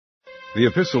The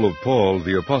Epistle of Paul,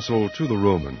 the Apostle, to the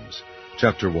Romans,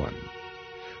 chapter 1.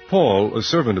 Paul, a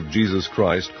servant of Jesus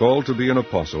Christ, called to be an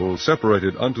apostle,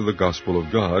 separated unto the gospel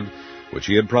of God, which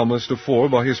he had promised afore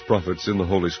by his prophets in the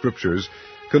Holy Scriptures,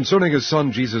 concerning his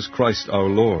Son Jesus Christ our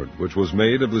Lord, which was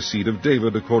made of the seed of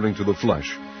David according to the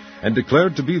flesh, and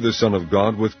declared to be the Son of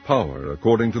God with power,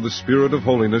 according to the Spirit of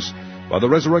holiness, by the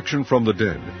resurrection from the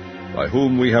dead, by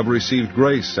whom we have received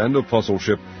grace and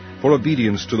apostleship, for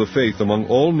obedience to the faith among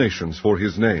all nations for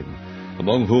his name,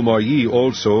 among whom are ye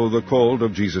also the called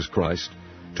of Jesus Christ,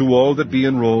 to all that be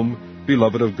in Rome,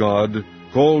 beloved of God,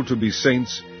 called to be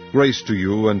saints, grace to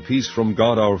you and peace from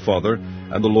God our Father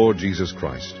and the Lord Jesus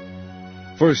Christ.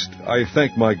 First, I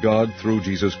thank my God through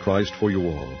Jesus Christ for you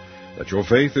all, that your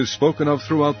faith is spoken of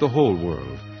throughout the whole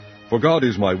world. For God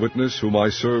is my witness, whom I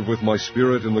serve with my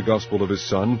spirit in the gospel of his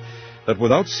Son, that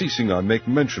without ceasing I make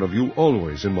mention of you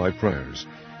always in my prayers,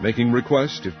 making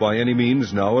request, if by any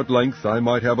means now at length I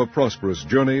might have a prosperous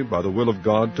journey by the will of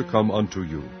God to come unto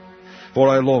you. For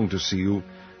I long to see you,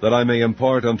 that I may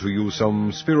impart unto you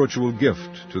some spiritual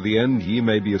gift, to the end ye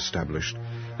may be established,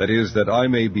 that is, that I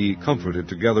may be comforted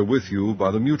together with you by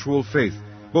the mutual faith,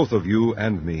 both of you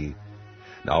and me.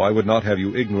 Now I would not have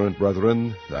you ignorant,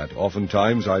 brethren, that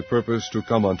oftentimes I purposed to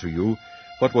come unto you,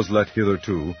 but was let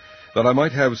hitherto, that I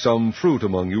might have some fruit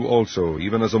among you also,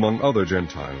 even as among other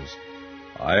Gentiles.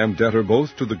 I am debtor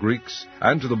both to the Greeks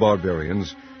and to the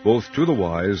barbarians, both to the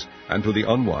wise and to the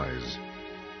unwise.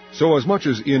 So as much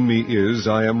as in me is,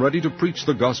 I am ready to preach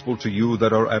the gospel to you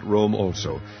that are at Rome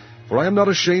also. For I am not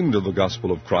ashamed of the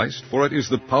gospel of Christ, for it is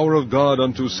the power of God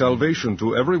unto salvation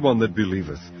to every one that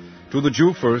believeth, to the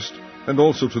Jew first, and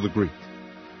also to the Greek.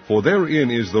 For therein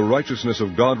is the righteousness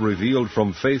of God revealed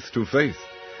from faith to faith,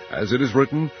 as it is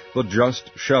written, the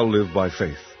just shall live by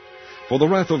faith. For the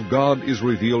wrath of God is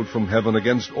revealed from heaven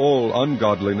against all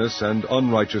ungodliness and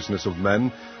unrighteousness of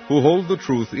men, who hold the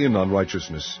truth in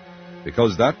unrighteousness,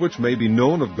 because that which may be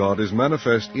known of God is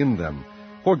manifest in them,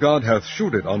 for God hath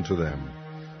shewed it unto them.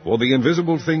 For the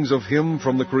invisible things of him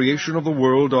from the creation of the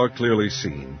world are clearly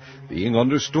seen, being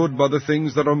understood by the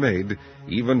things that are made,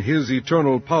 even his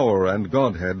eternal power and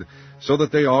Godhead, so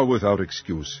that they are without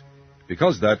excuse.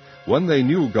 Because that, when they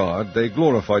knew God, they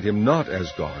glorified him not as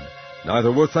God,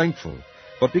 neither were thankful,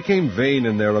 but became vain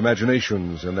in their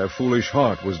imaginations, and their foolish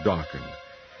heart was darkened.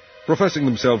 Professing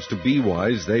themselves to be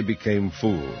wise, they became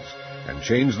fools, and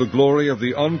changed the glory of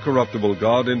the uncorruptible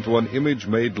God into an image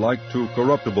made like to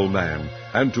corruptible man,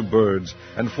 and to birds,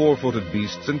 and four-footed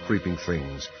beasts, and creeping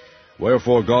things.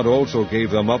 Wherefore God also gave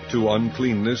them up to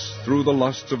uncleanness through the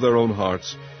lusts of their own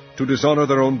hearts, to dishonor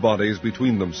their own bodies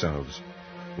between themselves,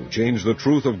 who changed the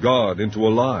truth of God into a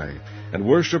lie, and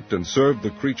worshipped and served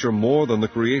the creature more than the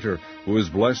Creator, who is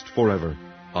blessed forever.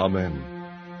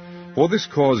 Amen. For this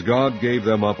cause God gave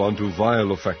them up unto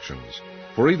vile affections.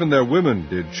 For even their women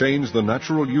did change the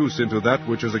natural use into that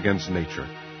which is against nature.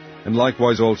 And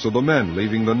likewise also the men,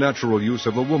 leaving the natural use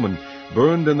of the woman,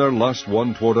 burned in their lust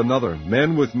one toward another,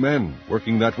 men with men,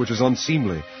 working that which is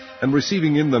unseemly, and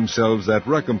receiving in themselves that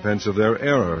recompense of their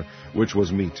error, which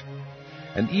was meet.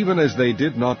 And even as they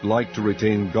did not like to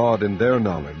retain God in their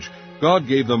knowledge, God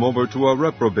gave them over to a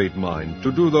reprobate mind,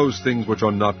 to do those things which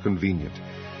are not convenient,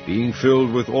 being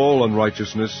filled with all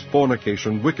unrighteousness,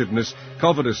 fornication, wickedness,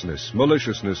 covetousness,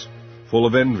 maliciousness, full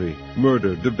of envy,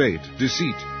 murder, debate,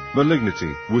 deceit,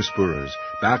 malignity, whisperers,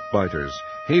 backbiters,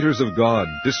 haters of God,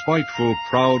 despiteful,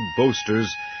 proud,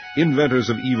 boasters, inventors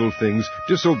of evil things,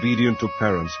 disobedient to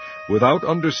parents, without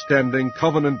understanding,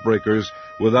 covenant breakers,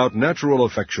 without natural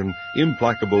affection,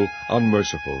 implacable,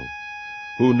 unmerciful,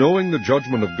 who, knowing the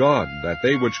judgment of God, that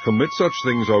they which commit such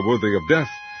things are worthy of death,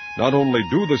 not only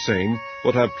do the same,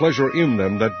 but have pleasure in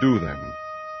them that do them.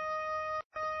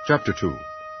 Chapter 2.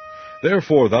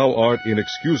 Therefore thou art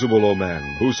inexcusable, O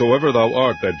man, whosoever thou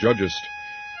art that judgest.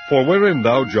 For wherein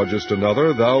thou judgest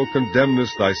another, thou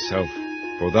condemnest thyself.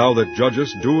 For thou that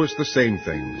judgest doest the same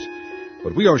things.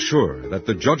 But we are sure that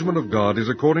the judgment of God is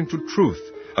according to truth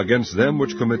against them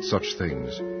which commit such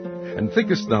things. And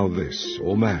thinkest thou this,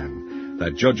 O man,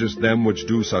 that judgest them which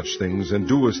do such things, and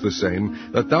doest the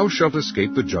same, that thou shalt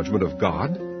escape the judgment of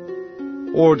God?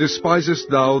 Or despisest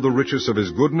thou the riches of his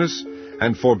goodness,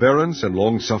 and forbearance, and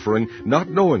longsuffering, not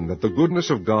knowing that the goodness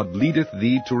of God leadeth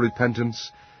thee to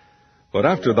repentance? But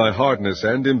after thy hardness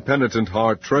and impenitent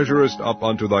heart treasurest up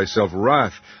unto thyself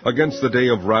wrath against the day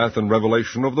of wrath and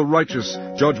revelation of the righteous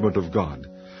judgment of God,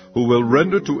 who will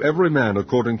render to every man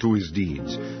according to his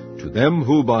deeds, to them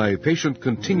who by patient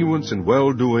continuance in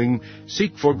well-doing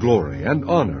seek for glory and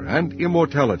honor and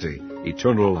immortality,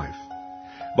 eternal life.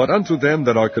 But unto them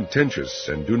that are contentious,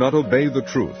 and do not obey the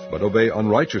truth, but obey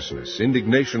unrighteousness,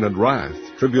 indignation and wrath,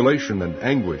 tribulation and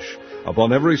anguish,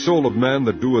 upon every soul of man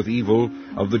that doeth evil,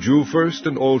 of the Jew first,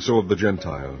 and also of the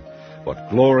Gentile. But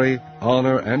glory,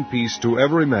 honor, and peace to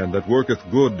every man that worketh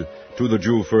good, to the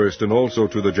Jew first, and also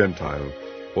to the Gentile.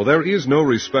 For there is no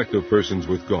respect of persons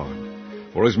with God.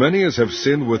 For as many as have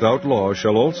sinned without law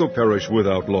shall also perish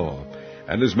without law,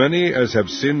 and as many as have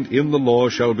sinned in the law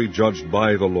shall be judged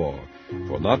by the law.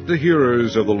 For not the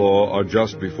hearers of the law are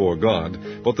just before God,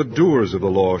 but the doers of the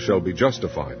law shall be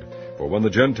justified. For when the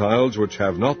Gentiles, which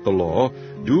have not the law,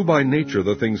 do by nature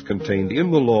the things contained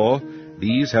in the law,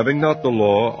 these, having not the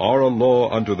law, are a law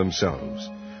unto themselves,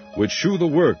 which shew the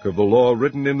work of the law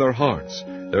written in their hearts,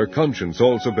 their conscience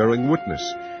also bearing witness,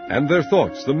 and their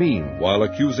thoughts the mean, while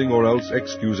accusing or else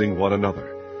excusing one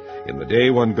another. In the day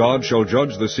when God shall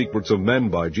judge the secrets of men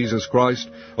by Jesus Christ,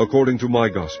 according to my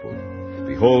gospel.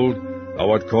 Behold,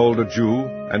 thou art called a Jew,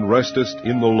 and restest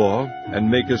in the law, and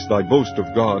makest thy boast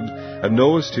of God, and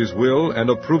knowest his will, and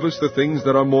approvest the things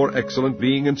that are more excellent,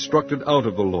 being instructed out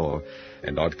of the law,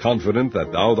 and art confident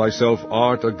that thou thyself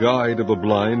art a guide of the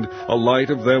blind, a light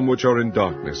of them which are in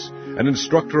darkness, an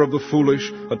instructor of the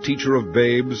foolish, a teacher of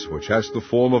babes, which hast the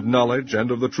form of knowledge and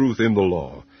of the truth in the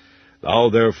law. Thou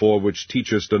therefore which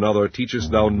teachest another,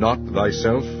 teachest thou not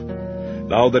thyself?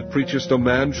 Thou that preachest a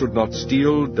man should not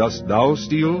steal, dost thou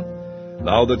steal?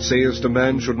 Thou that sayest a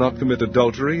man should not commit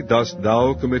adultery, dost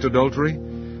thou commit adultery?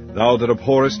 Thou that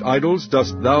abhorrest idols,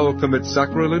 dost thou commit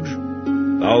sacrilege?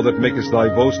 Thou that makest thy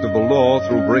boast of the law,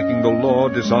 through breaking the law,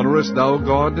 dishonourest thou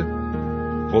God?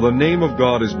 For the name of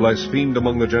God is blasphemed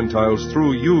among the Gentiles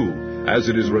through you, as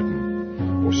it is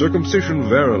written. For circumcision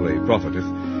verily profiteth,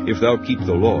 if thou keep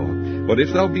the law. But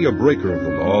if thou be a breaker of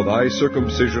the law, thy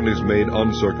circumcision is made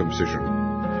uncircumcision.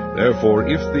 Therefore,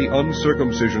 if the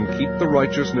uncircumcision keep the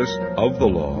righteousness of the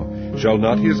law, shall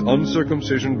not his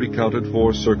uncircumcision be counted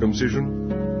for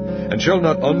circumcision? And shall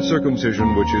not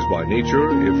uncircumcision, which is by nature,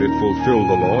 if it fulfill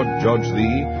the law, judge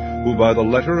thee, who by the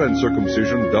letter and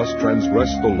circumcision dost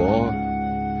transgress the law?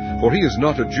 For he is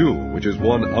not a Jew, which is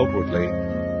one outwardly,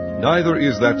 neither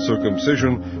is that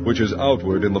circumcision which is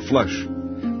outward in the flesh.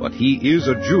 But he is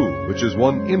a Jew, which is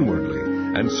one inwardly,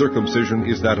 and circumcision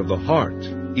is that of the heart,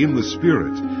 in the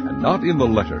spirit, and not in the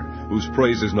letter, whose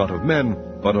praise is not of men,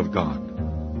 but of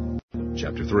God.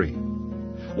 Chapter 3.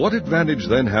 What advantage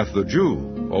then hath the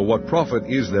Jew, or what profit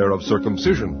is there of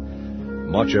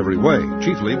circumcision? Much every way,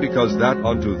 chiefly because that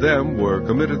unto them were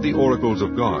committed the oracles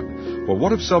of God. For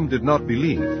what if some did not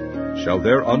believe? Shall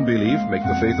their unbelief make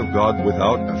the faith of God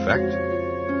without effect?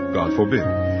 God forbid.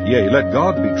 Yea, let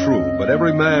God be true, but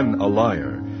every man a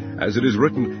liar. As it is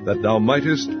written, that thou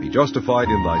mightest be justified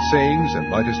in thy sayings,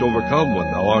 and mightest overcome when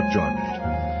thou art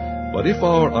judged. But if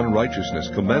our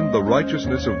unrighteousness commend the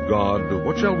righteousness of God,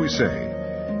 what shall we say?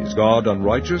 Is God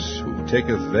unrighteous, who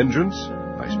taketh vengeance?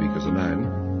 I speak as a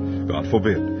man. God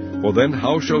forbid. For then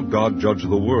how shall God judge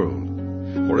the world?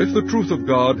 For if the truth of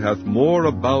God hath more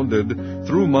abounded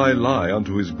through my lie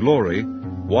unto his glory,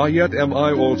 why yet am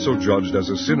I also judged as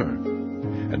a sinner?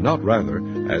 And not rather,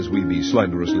 as we be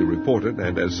slanderously reported,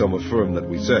 and as some affirm that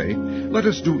we say, let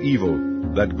us do evil,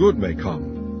 that good may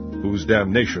come, whose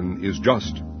damnation is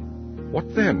just.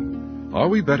 What then? Are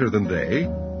we better than they?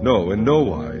 No, in no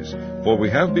wise. For we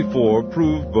have before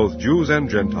proved, both Jews and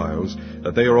Gentiles,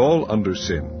 that they are all under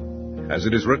sin. As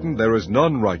it is written, there is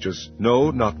none righteous,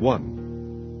 no, not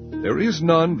one. There is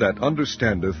none that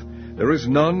understandeth, there is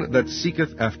none that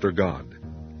seeketh after God.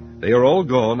 They are all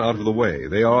gone out of the way.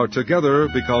 They are together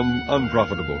become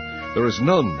unprofitable. There is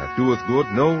none that doeth good,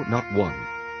 no, not one.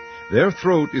 Their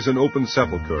throat is an open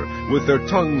sepulchre. With their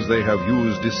tongues they have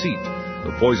used deceit.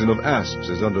 The poison of asps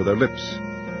is under their lips,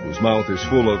 whose mouth is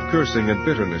full of cursing and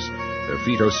bitterness. Their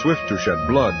feet are swift to shed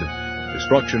blood.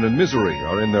 Destruction and misery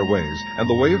are in their ways, and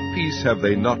the way of peace have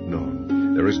they not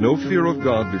known. There is no fear of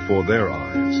God before their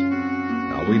eyes.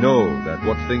 Now we know that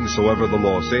what things soever the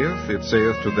law saith, it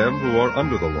saith to them who are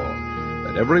under the law,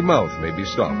 that every mouth may be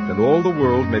stopped, and all the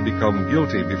world may become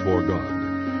guilty before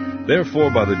God.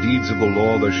 Therefore by the deeds of the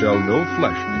law there shall no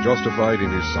flesh be justified in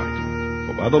his sight,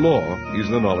 for by the law is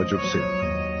the knowledge of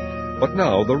sin. But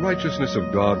now the righteousness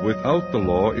of God without the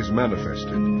law is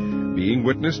manifested, being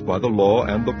witnessed by the law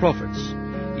and the prophets,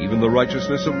 even the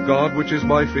righteousness of God which is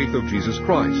by faith of Jesus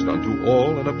Christ, unto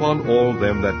all and upon all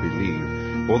them that believe.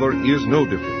 For there is no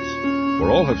difference. For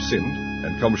all have sinned,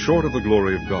 and come short of the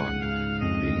glory of God,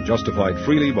 being justified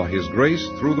freely by his grace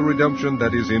through the redemption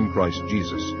that is in Christ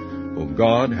Jesus, whom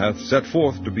God hath set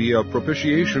forth to be a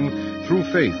propitiation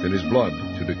through faith in his blood,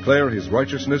 to declare his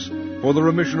righteousness for the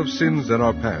remission of sins that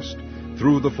are past,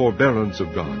 through the forbearance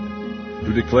of God,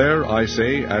 to declare, I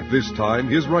say, at this time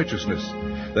his righteousness,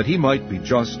 that he might be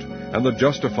just, and the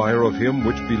justifier of him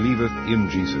which believeth in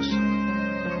Jesus.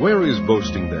 Where is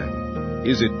boasting then?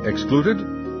 Is it excluded?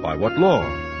 By what law?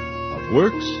 Of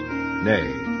works? Nay,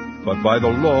 but by the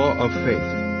law of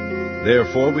faith.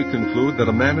 Therefore we conclude that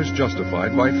a man is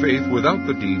justified by faith without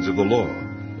the deeds of the law.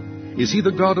 Is he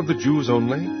the God of the Jews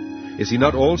only? Is he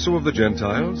not also of the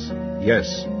Gentiles?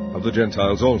 Yes, of the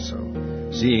Gentiles also,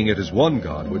 seeing it is one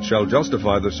God which shall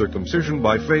justify the circumcision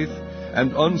by faith,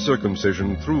 and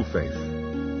uncircumcision through faith.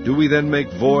 Do we then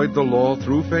make void the law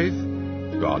through faith?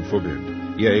 God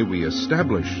forbid. Yea, we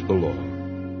establish the law.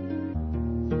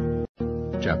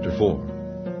 Chapter 4.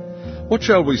 What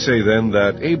shall we say then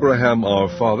that Abraham our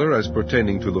father, as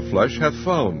pertaining to the flesh, hath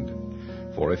found?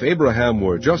 For if Abraham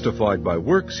were justified by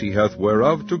works, he hath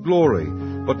whereof to glory,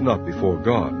 but not before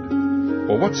God.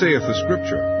 For what saith the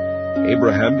Scripture?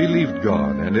 Abraham believed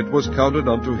God, and it was counted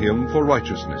unto him for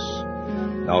righteousness.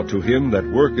 Now to him that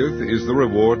worketh is the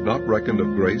reward not reckoned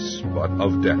of grace, but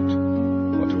of debt.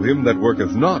 But to him that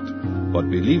worketh not, but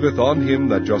believeth on him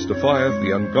that justifieth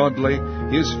the ungodly,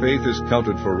 his faith is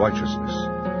counted for righteousness.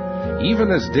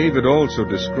 Even as David also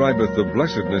describeth the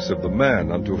blessedness of the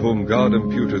man unto whom God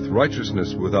imputeth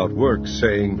righteousness without works,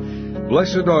 saying,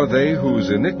 Blessed are they whose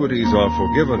iniquities are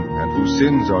forgiven, and whose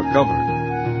sins are covered.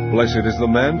 Blessed is the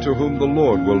man to whom the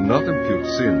Lord will not impute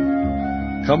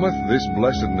sin. Cometh this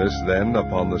blessedness then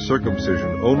upon the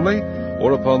circumcision only,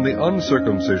 or upon the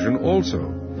uncircumcision also?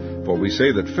 For we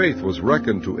say that faith was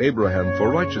reckoned to Abraham for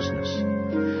righteousness.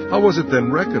 How was it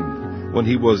then reckoned? When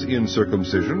he was in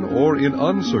circumcision or in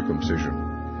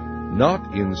uncircumcision?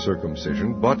 Not in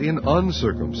circumcision, but in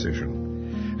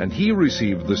uncircumcision. And he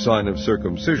received the sign of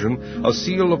circumcision, a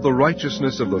seal of the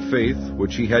righteousness of the faith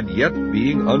which he had yet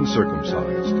being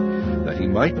uncircumcised, that he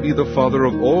might be the father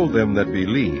of all them that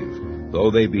believe,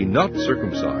 though they be not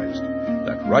circumcised,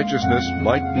 that righteousness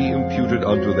might be imputed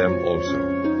unto them also.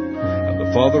 And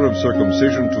the father of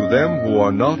circumcision to them who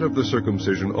are not of the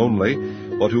circumcision only,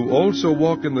 but who also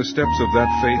walk in the steps of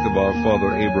that faith of our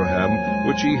father Abraham,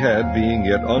 which he had, being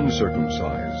yet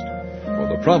uncircumcised. For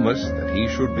the promise that he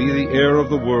should be the heir of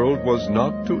the world was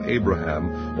not to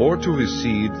Abraham, or to his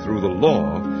seed through the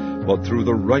law, but through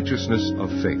the righteousness of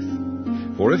faith.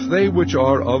 For if they which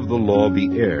are of the law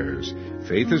be heirs,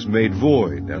 faith is made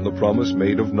void, and the promise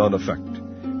made of none effect.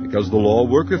 Because the law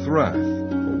worketh wrath,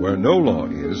 for where no law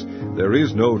is, there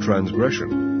is no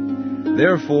transgression.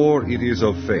 Therefore it is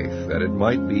of faith, that it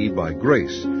might be by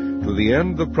grace, to the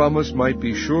end the promise might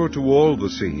be sure to all the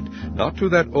seed, not to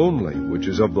that only which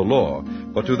is of the law,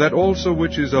 but to that also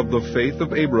which is of the faith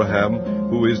of Abraham,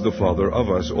 who is the father of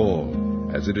us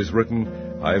all. As it is written,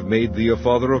 I have made thee a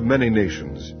father of many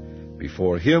nations,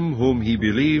 before him whom he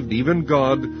believed, even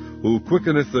God, who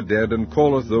quickeneth the dead, and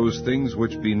calleth those things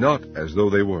which be not as though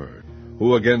they were,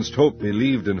 who against hope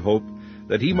believed in hope,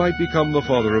 that he might become the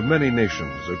father of many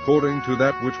nations, according to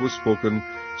that which was spoken,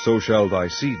 so shall thy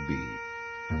seed be.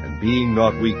 And being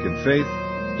not weak in faith,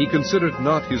 he considered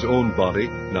not his own body,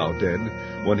 now dead,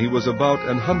 when he was about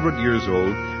 100 years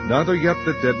old, neither yet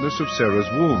the deadness of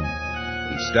Sarah's womb.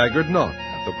 He staggered not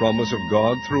at the promise of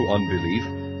God through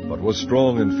unbelief, but was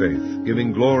strong in faith,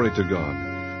 giving glory to God,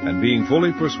 and being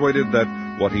fully persuaded that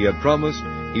what he had promised,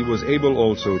 he was able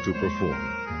also to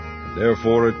perform.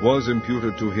 Therefore it was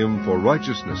imputed to him for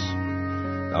righteousness.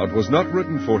 Now it was not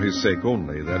written for his sake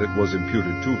only that it was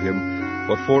imputed to him,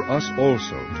 but for us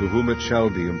also, to whom it shall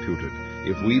be imputed,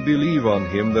 if we believe on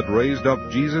him that raised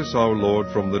up Jesus our Lord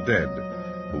from the dead,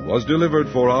 who was delivered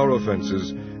for our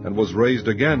offenses, and was raised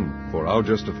again for our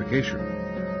justification.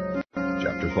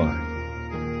 Chapter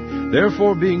 5.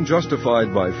 Therefore, being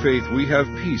justified by faith, we have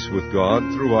peace with God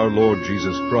through our Lord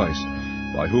Jesus Christ,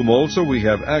 by whom also we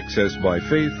have access by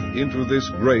faith into this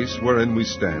grace wherein we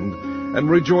stand, and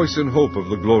rejoice in hope of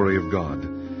the glory of God.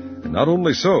 And not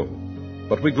only so,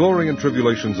 but we glory in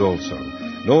tribulations also,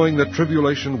 knowing that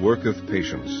tribulation worketh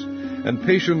patience, and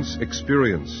patience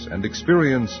experience, and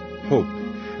experience hope.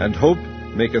 And hope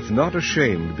maketh not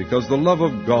ashamed, because the love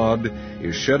of God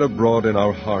is shed abroad in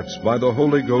our hearts by the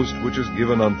Holy Ghost which is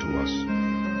given unto us.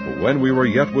 For when we were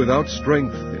yet without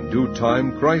strength, in due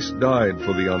time Christ died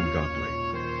for the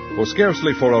ungodly. For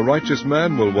scarcely for a righteous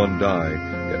man will one die,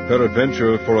 yet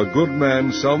peradventure for a good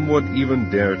man some would even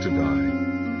dare to die.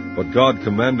 But God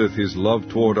commandeth his love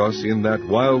toward us, in that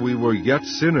while we were yet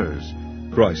sinners,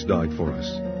 Christ died for us.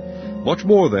 Much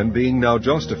more then, being now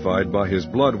justified by his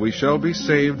blood, we shall be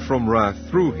saved from wrath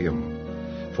through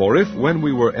him. For if, when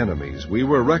we were enemies, we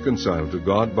were reconciled to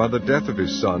God by the death of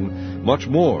his Son, much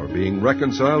more, being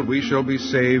reconciled, we shall be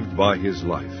saved by his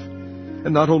life.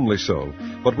 And not only so,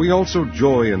 But we also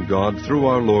joy in God through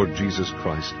our Lord Jesus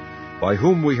Christ, by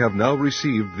whom we have now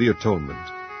received the atonement.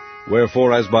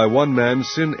 Wherefore, as by one man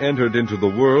sin entered into the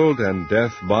world, and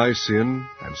death by sin,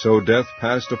 and so death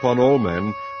passed upon all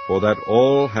men, for that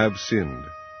all have sinned.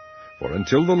 For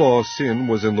until the law, sin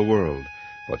was in the world,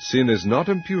 but sin is not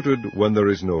imputed when there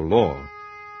is no law.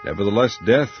 Nevertheless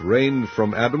death reigned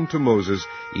from Adam to Moses,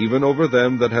 even over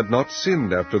them that had not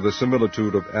sinned after the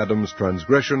similitude of Adam's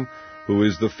transgression, who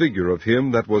is the figure of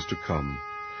him that was to come.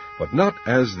 But not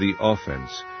as the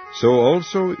offense, so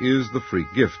also is the free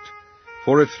gift.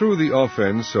 For if through the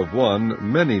offense of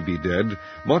one many be dead,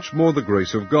 much more the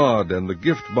grace of God, and the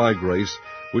gift by grace,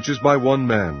 which is by one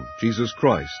man, Jesus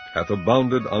Christ, hath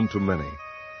abounded unto many.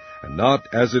 And not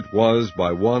as it was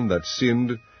by one that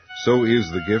sinned, so is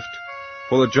the gift.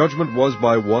 For the judgment was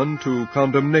by one to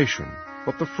condemnation,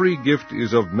 but the free gift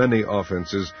is of many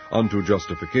offenses unto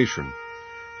justification.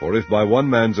 For if by one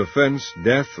man's offense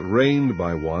death reigned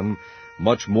by one,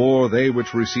 much more they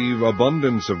which receive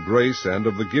abundance of grace and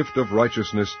of the gift of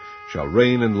righteousness shall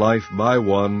reign in life by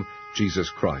one,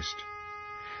 Jesus Christ.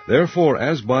 Therefore,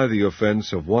 as by the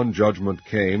offense of one judgment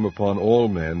came upon all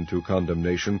men to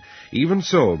condemnation, even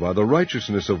so by the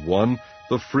righteousness of one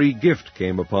the free gift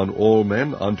came upon all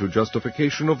men unto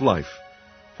justification of life.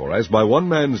 For as by one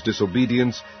man's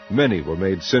disobedience many were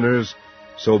made sinners,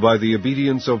 so by the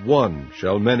obedience of one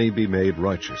shall many be made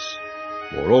righteous.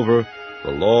 Moreover,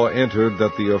 the law entered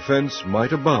that the offense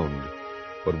might abound.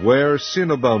 But where sin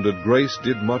abounded, grace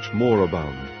did much more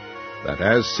abound, that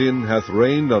as sin hath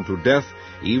reigned unto death,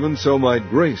 even so might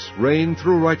grace reign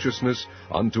through righteousness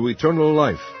unto eternal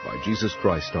life by Jesus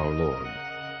Christ our Lord.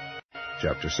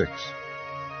 Chapter 6.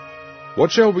 What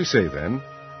shall we say then?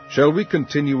 Shall we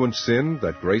continue in sin,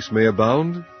 that grace may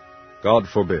abound? God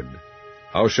forbid.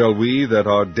 How shall we that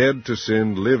are dead to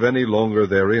sin live any longer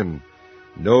therein?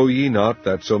 Know ye not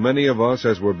that so many of us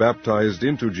as were baptized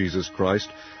into Jesus Christ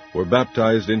were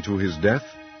baptized into his death?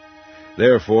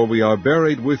 Therefore we are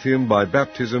buried with him by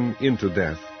baptism into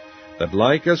death, that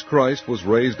like as Christ was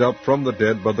raised up from the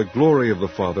dead by the glory of the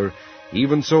Father,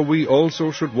 even so we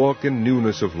also should walk in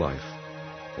newness of life.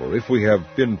 For if we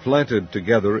have been planted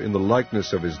together in the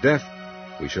likeness of his death,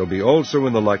 we shall be also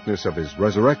in the likeness of his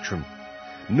resurrection.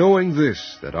 Knowing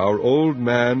this, that our old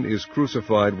man is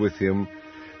crucified with him,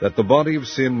 that the body of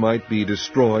sin might be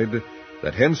destroyed,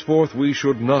 that henceforth we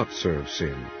should not serve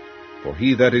sin. For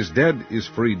he that is dead is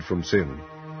freed from sin.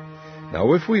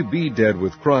 Now if we be dead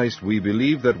with Christ, we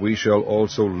believe that we shall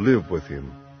also live with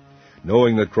him.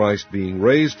 Knowing that Christ, being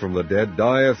raised from the dead,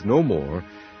 dieth no more,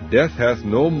 death hath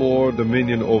no more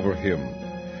dominion over him.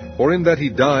 For in that he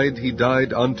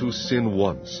died unto sin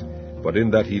once, but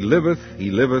in that he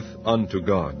liveth unto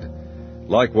God.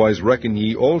 Likewise reckon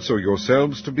ye also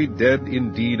yourselves to be dead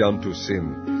indeed unto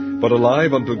sin, but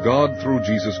alive unto God through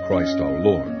Jesus Christ our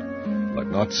Lord. Let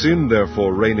not sin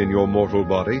therefore reign in your mortal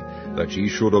body, that ye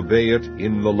should obey it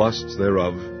in the lusts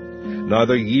thereof.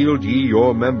 Neither yield ye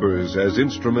your members as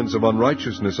instruments of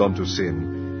unrighteousness unto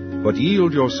sin, but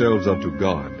yield yourselves unto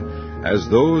God, as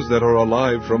those that are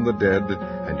alive from the dead,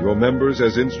 and your members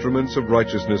as instruments of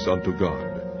righteousness unto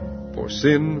God. For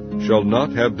sin shall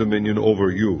not have dominion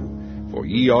over you, for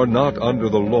ye are not under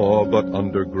the law, but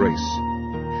under grace.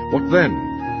 What then?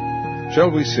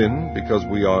 Shall we sin because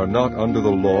we are not under the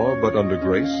law, but under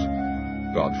grace?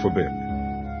 God forbid.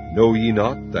 Know ye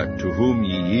not that to whom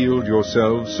ye yield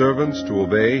yourselves servants to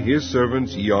obey, his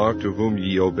servants ye are to whom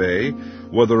ye obey,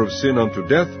 whether of sin unto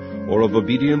death, or of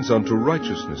obedience unto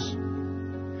righteousness?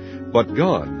 But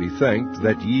God be thanked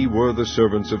that ye were the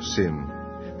servants of sin,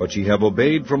 but ye have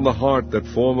obeyed from the heart that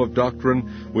form of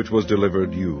doctrine which was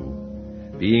delivered you.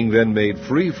 Being then made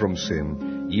free from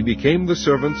sin, ye became the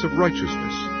servants of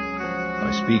righteousness.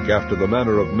 I speak after the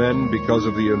manner of men because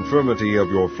of the infirmity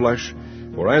of your flesh,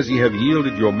 for as ye have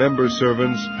yielded your members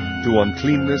servants to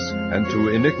uncleanness, and to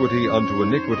iniquity unto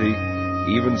iniquity,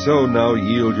 even so now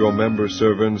yield your members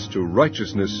servants to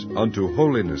righteousness unto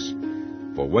holiness.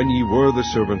 For when ye were the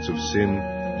servants of sin,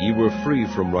 ye were free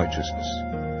from righteousness.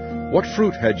 What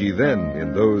fruit had ye then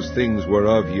in those things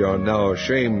whereof ye are now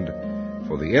ashamed?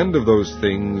 For the end of those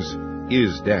things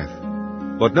is death.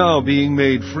 But now, being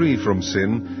made free from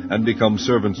sin, and become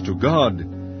servants to God,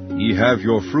 ye have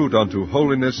your fruit unto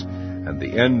holiness, and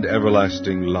the end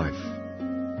everlasting life.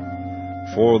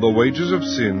 For the wages of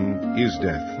sin is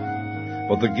death,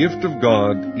 but the gift of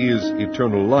God is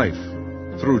eternal life,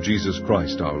 through Jesus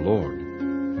Christ our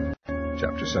Lord.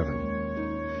 Chapter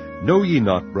 7. Know ye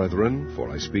not, brethren,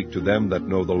 for I speak to them that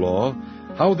know the law,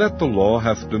 how that the law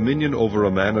hath dominion over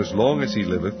a man as long as he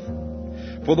liveth?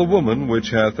 For the woman which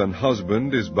hath an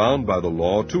husband is bound by the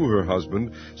law to her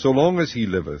husband, so long as he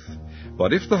liveth.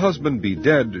 But if the husband be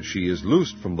dead, she is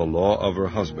loosed from the law of her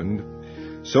husband.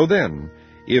 So then,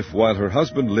 if while her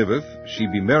husband liveth she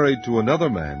be married to another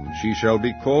man, she shall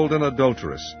be called an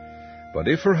adulteress. But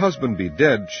if her husband be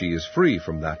dead, she is free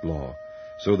from that law,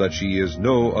 so that she is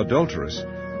no adulteress,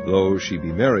 though she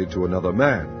be married to another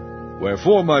man.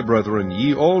 Wherefore, my brethren,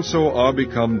 ye also are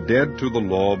become dead to the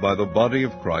law by the body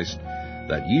of Christ,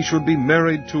 that ye should be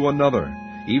married to another,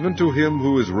 even to him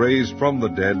who is raised from the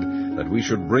dead, that we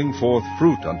should bring forth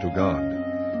fruit unto God.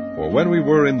 For when we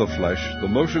were in the flesh, the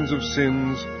motions of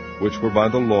sins, which were by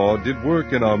the law, did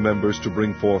work in our members to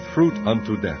bring forth fruit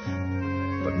unto death.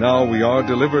 But now we are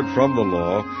delivered from the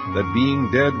law, that being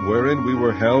dead wherein we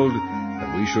were held,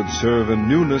 that we should serve in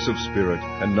newness of spirit,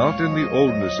 and not in the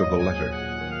oldness of the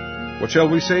letter. What shall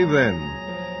we say then?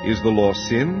 Is the law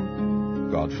sin?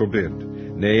 God forbid.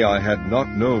 Nay, I had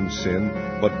not known sin,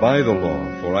 but by the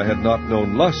law, for I had not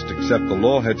known lust, except the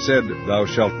law had said, Thou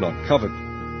shalt not covet.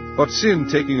 But sin,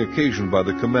 taking occasion by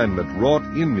the commandment, wrought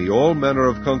in me all manner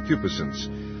of concupiscence.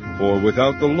 For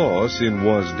without the law sin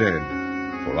was dead.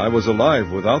 For I was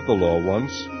alive without the law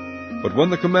once. But when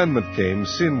the commandment came,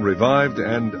 sin revived,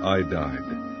 and I died.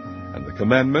 And the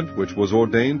commandment which was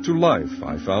ordained to life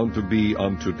I found to be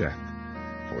unto death.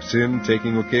 For sin,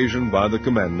 taking occasion by the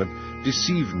commandment,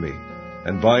 deceived me,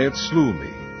 and by it slew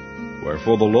me.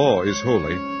 Wherefore the law is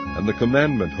holy, and the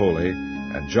commandment holy,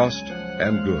 and just,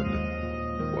 and good.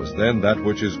 Was then that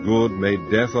which is good made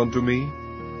death unto me?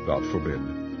 God forbid.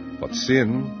 But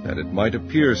sin, that it might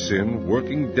appear sin,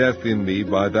 working death in me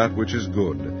by that which is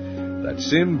good, that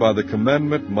sin by the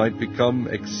commandment might become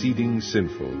exceeding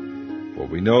sinful. For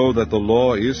we know that the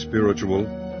law is spiritual,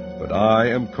 but I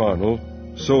am carnal,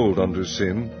 sold under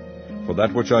sin. For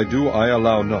that which I do I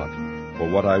allow not. For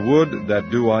what I would,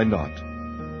 that do I not.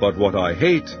 But what I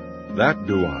hate, that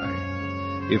do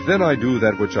I. If then I do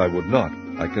that which I would not,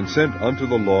 I consent unto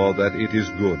the law that it is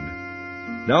good.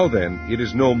 Now then, it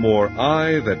is no more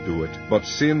I that do it, but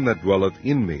sin that dwelleth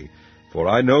in me. For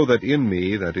I know that in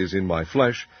me, that is in my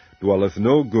flesh, dwelleth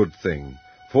no good thing.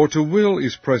 For to will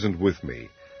is present with me,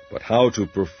 but how to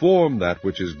perform that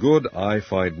which is good I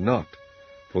find not.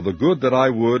 For the good that I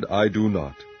would I do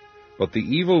not, but the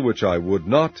evil which I would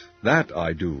not, that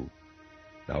I do.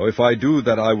 Now if I do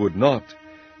that I would not,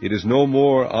 it is no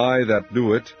more I that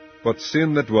do it, but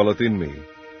sin that dwelleth in me.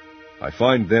 I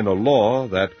find then a law,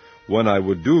 that when I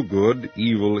would do good,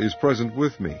 evil is present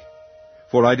with me.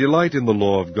 For I delight in the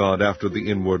law of God after the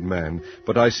inward man,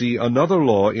 but I see another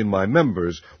law in my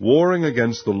members, warring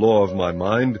against the law of my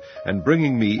mind, and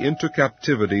bringing me into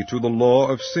captivity to the law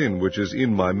of sin which is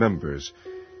in my members.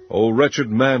 O wretched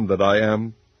man that I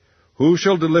am! Who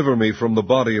shall deliver me from the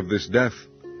body of this death?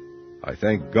 I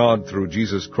thank God through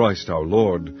Jesus Christ our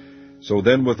Lord. So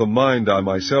then with the mind I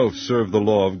myself serve the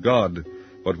law of God,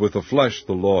 but with the flesh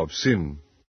the law of sin.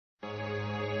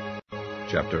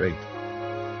 Chapter 8.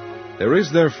 There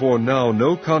is therefore now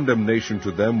no condemnation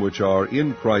to them which are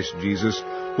in Christ Jesus,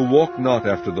 who walk not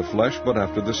after the flesh, but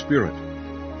after the Spirit.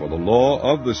 For the law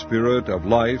of the Spirit of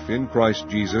life in Christ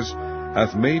Jesus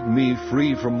hath made me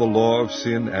free from the law of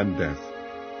sin and death.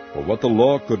 For what the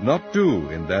law could not do,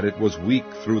 in that it was weak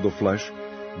through the flesh,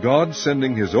 God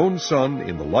sending his own Son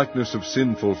in the likeness of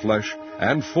sinful flesh,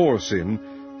 and for sin,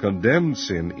 condemned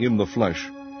sin in the flesh,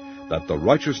 that the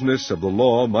righteousness of the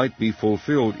law might be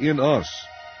fulfilled in us,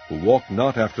 who walk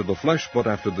not after the flesh, but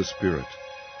after the Spirit.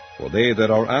 For they that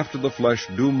are after the flesh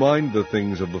do mind the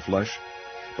things of the flesh,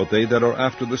 but they that are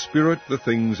after the Spirit the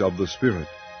things of the Spirit.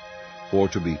 For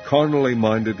to be carnally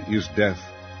minded is death,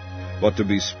 but to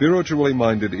be spiritually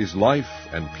minded is life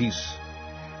and peace.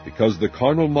 Because the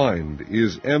carnal mind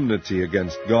is enmity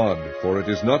against God, for it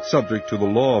is not subject to the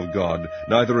law of God,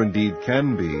 neither indeed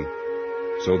can be.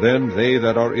 So then they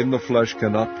that are in the flesh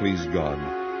cannot please God.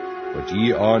 But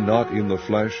ye are not in the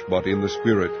flesh, but in the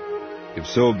Spirit, if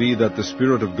so be that the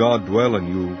Spirit of God dwell in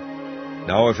you.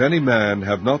 Now if any man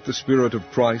have not the Spirit of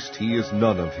Christ, he is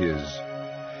none of his.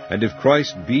 And if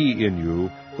Christ be in you,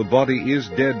 the body is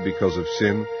dead because of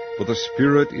sin, but the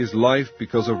Spirit is life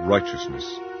because of righteousness.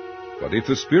 But if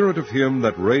the Spirit of him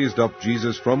that raised up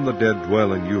Jesus from the dead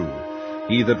dwell in you,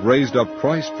 he that raised up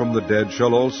Christ from the dead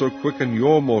shall also quicken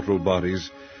your mortal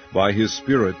bodies by his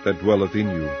Spirit that dwelleth in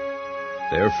you.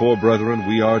 Therefore, brethren,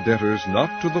 we are debtors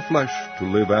not to the flesh, to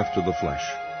live after the flesh.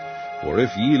 For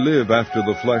if ye live after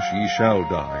the flesh, ye shall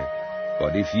die.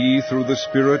 But if ye through the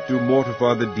Spirit do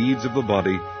mortify the deeds of the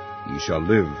body, ye shall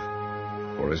live.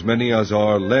 For as many as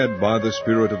are led by the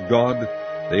Spirit of God,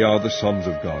 they are the sons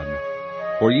of God.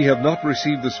 For ye have not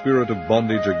received the spirit of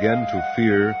bondage again to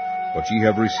fear, but ye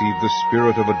have received the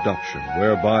Spirit of adoption,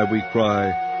 whereby we cry,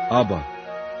 Abba,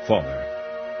 Father.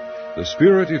 The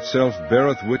Spirit itself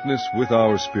beareth witness with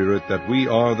our spirit that we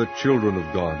are the children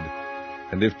of God.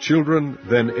 And if children,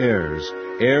 then heirs,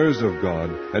 heirs of God,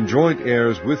 and joint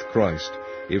heirs with Christ,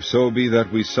 if so be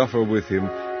that we suffer with him,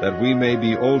 that we may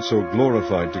be also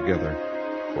glorified together.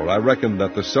 For I reckon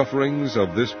that the sufferings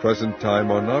of this present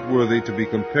time are not worthy to be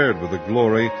compared with the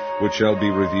glory which shall be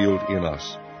revealed in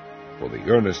us. For the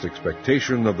earnest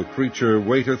expectation of the creature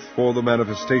waiteth for the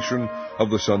manifestation of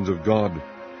the sons of God.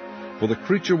 For the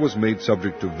creature was made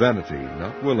subject to vanity,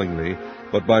 not willingly,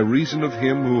 but by reason of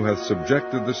him who hath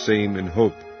subjected the same in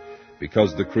hope,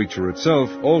 because the creature itself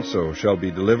also shall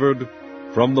be delivered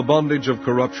from the bondage of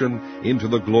corruption into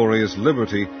the glorious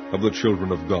liberty of the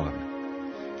children of God.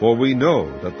 For we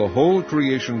know that the whole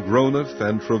creation groaneth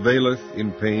and travaileth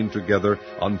in pain together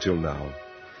until now.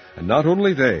 And not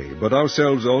only they, but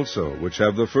ourselves also, which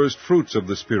have the first fruits of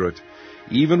the Spirit,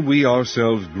 even we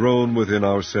ourselves groan within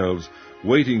ourselves,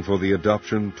 waiting for the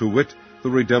adoption, to wit, the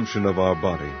redemption of our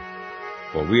body.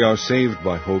 For we are saved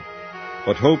by hope,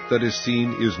 but hope that is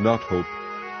seen is not hope.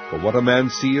 For what a man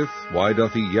seeth, why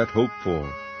doth he yet hope for?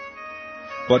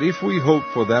 But if we hope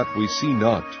for that we see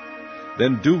not,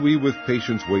 then do we with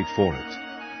patience wait for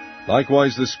it.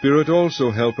 Likewise the Spirit also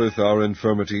helpeth our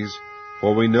infirmities,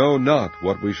 for we know not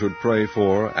what we should pray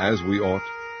for as we ought,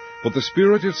 but the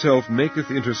Spirit itself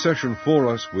maketh intercession for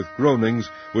us with groanings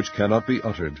which cannot be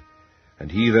uttered.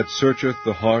 And he that searcheth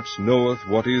the hearts knoweth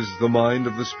what is the mind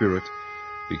of the Spirit,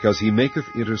 because he maketh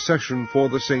intercession for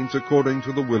the saints according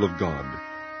to the will of God.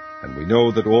 And we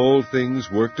know that all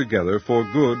things work together for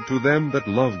good to them that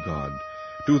love God,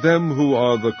 to them who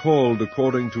are the called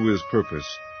according to his purpose.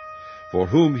 For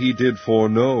whom he did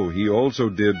foreknow, he also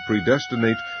did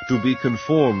predestinate to be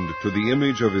conformed to the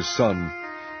image of his Son,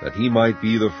 that he might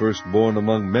be the firstborn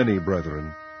among many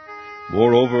brethren.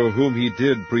 Moreover, whom he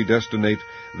did predestinate,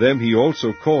 them he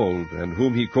also called, and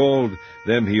whom he called,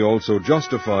 them he also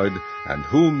justified, and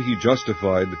whom he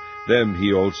justified, them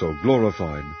he also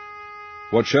glorified.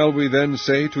 What shall we then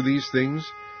say to these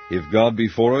things? If God be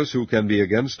for us, who can be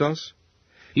against us?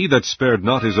 He that spared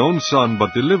not his own Son,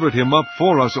 but delivered him up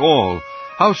for us all,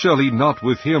 how shall he not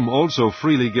with him also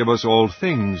freely give us all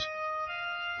things?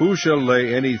 Who shall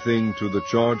lay anything to the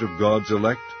charge of God's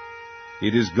elect?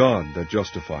 It is God that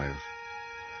justifieth.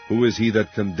 Who is he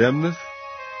that condemneth?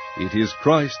 It is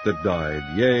Christ that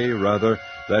died, yea, rather,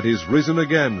 that is risen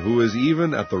again, who is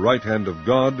even at the right hand of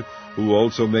God, who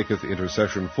also maketh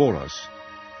intercession for us.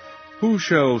 Who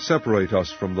shall separate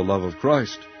us from the love of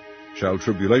Christ? Shall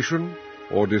tribulation,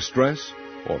 or distress,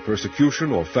 or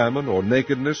persecution, or famine, or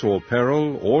nakedness, or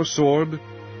peril, or sword?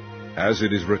 As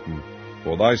it is written,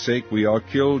 For thy sake we are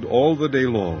killed all the day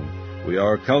long, we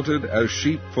are counted as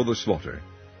sheep for the slaughter.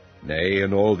 Nay,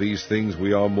 in all these things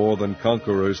we are more than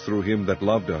conquerors through him that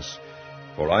loved us.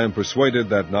 For I am persuaded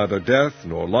that neither death,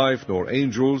 nor life, nor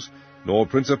angels, nor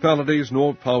principalities,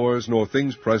 nor powers, nor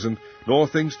things present, nor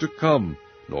things to come,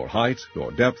 nor height,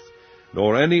 nor depth,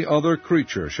 nor any other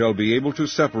creature shall be able to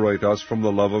separate us from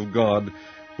the love of God,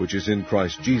 which is in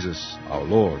Christ Jesus our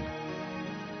Lord.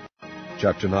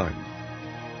 Chapter 9.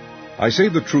 I say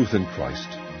the truth in Christ.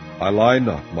 I lie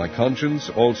not, my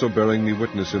conscience also bearing me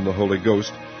witness in the Holy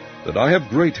Ghost, that I have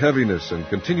great heaviness and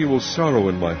continual sorrow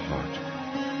in my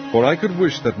heart. For I could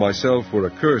wish that myself were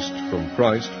accursed from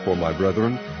Christ for my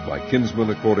brethren, my kinsmen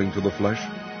according to the flesh,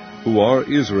 who are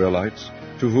Israelites,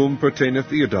 to whom pertaineth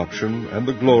the adoption, and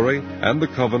the glory, and the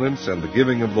covenants, and the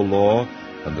giving of the law,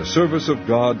 and the service of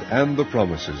God, and the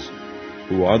promises,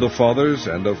 who are the fathers,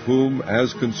 and of whom,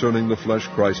 as concerning the flesh,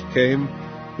 Christ came,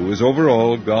 who is over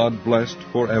all, God blessed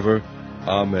for ever.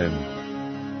 Amen.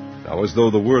 Now as though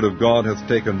the word of God hath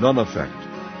taken none effect.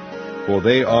 For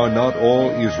they are not all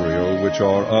Israel which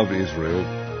are of Israel,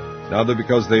 neither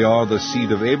because they are the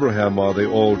seed of Abraham are they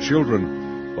all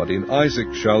children, but in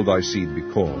Isaac shall thy seed be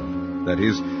called. That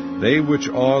is, they which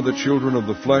are the children of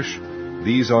the flesh,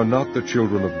 these are not the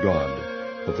children of God,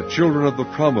 but the children of the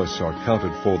promise are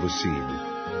counted for the seed.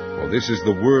 For this is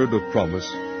the word of promise,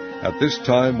 At this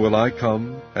time will I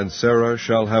come, and Sarah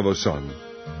shall have a son.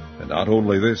 And not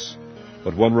only this,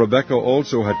 but when Rebekah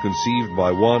also had conceived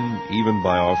by one, even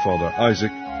by our father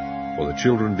Isaac, for the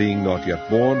children being not yet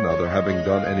born, neither having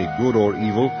done any good or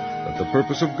evil, that the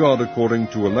purpose of God according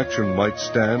to election might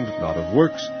stand, not of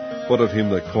works, but of him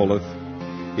that calleth,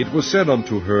 it was said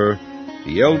unto her,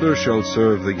 The elder shall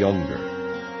serve the younger.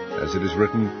 As it is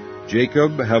written,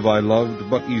 Jacob have I loved,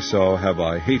 but Esau have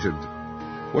I hated.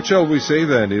 What shall we say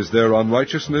then? Is there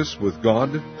unrighteousness with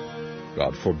God?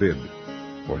 God forbid.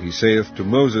 For he saith to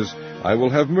Moses, I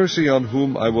will have mercy on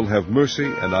whom I will have mercy,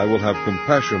 and I will have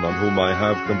compassion on whom I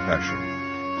have compassion.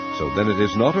 So then it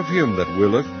is not of him that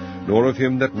willeth, nor of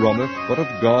him that runneth, but of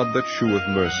God that sheweth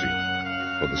mercy.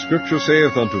 For the Scripture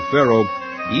saith unto Pharaoh,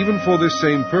 Even for this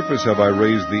same purpose have I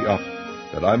raised thee up,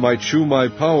 that I might shew my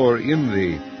power in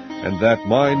thee, and that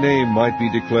my name might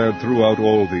be declared throughout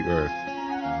all the earth.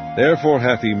 Therefore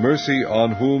hath he mercy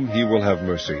on whom he will have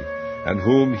mercy, and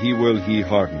whom he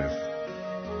hardeneth.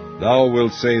 Thou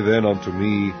wilt say then unto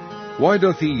me, Why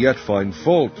doth he yet find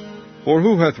fault? For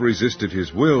who hath resisted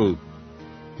his will?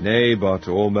 Nay, but,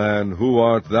 O man, who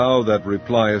art thou that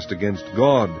repliest against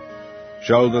God?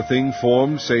 Shall the thing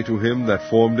formed say to him that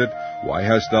formed it, Why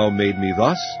hast thou made me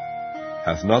thus?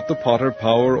 Hath not the potter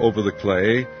power over the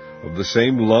clay, of the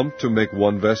same lump to make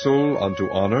one vessel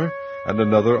unto honor, and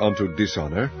another unto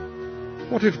dishonor?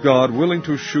 What if God, willing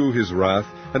to shew his wrath,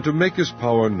 and to make his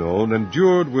power known,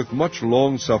 endured with much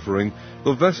long-suffering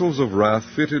the vessels of wrath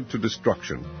fitted to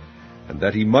destruction, and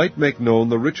that he might make known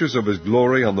the riches of his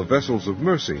glory on the vessels of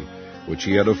mercy, which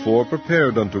he had afore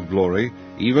prepared unto glory,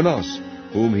 even us,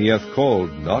 whom he hath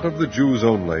called, not of the Jews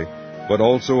only, but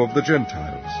also of the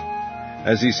Gentiles?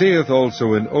 As he saith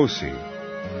also in Osee,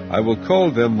 I will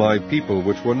call them my people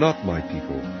which were not my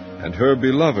people, and her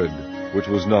beloved which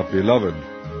was not beloved.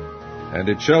 And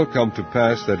it shall come to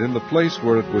pass that in the place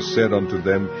where it was said unto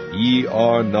them, Ye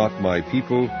are not my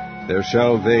people, there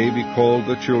shall they be called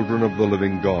the children of the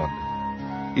living God.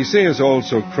 Esaias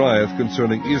also crieth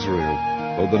concerning Israel,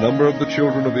 Though the number of the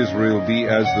children of Israel be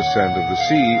as the sand of the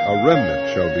sea, a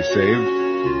remnant shall be saved.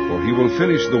 For he will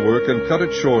finish the work and cut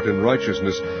it short in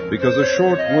righteousness, because a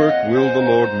short work will the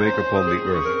Lord make upon the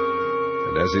earth.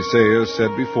 And as Esaias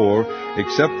said before,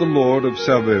 Except the Lord of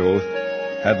Sabaoth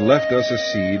had left us a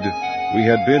seed, we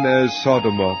had been as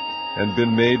Sodoma, and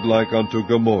been made like unto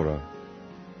Gomorrah.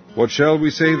 What shall we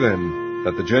say then?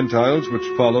 That the Gentiles,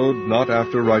 which followed not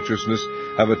after righteousness,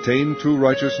 have attained to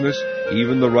righteousness,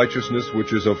 even the righteousness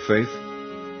which is of faith?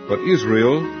 But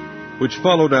Israel, which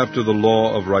followed after the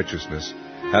law of righteousness,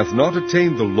 hath not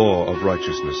attained the law of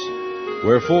righteousness.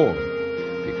 Wherefore?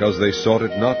 Because they sought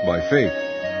it not by faith,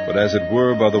 but as it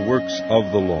were by the works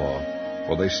of the law.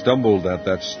 For they stumbled at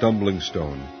that stumbling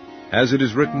stone. As it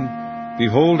is written,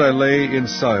 Behold, I lay in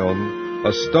Sion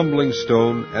a stumbling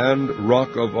stone and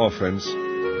rock of offense,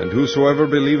 and whosoever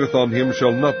believeth on him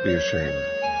shall not be ashamed.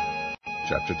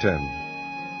 Chapter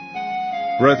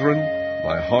 10. Brethren,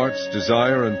 my heart's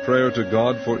desire and prayer to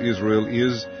God for Israel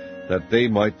is that they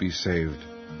might be saved.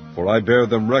 For I bear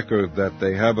them record that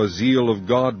they have a zeal of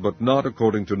God, but not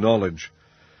according to knowledge.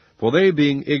 For they,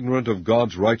 being ignorant of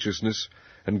God's righteousness,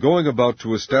 and going about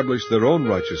to establish their own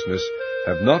righteousness,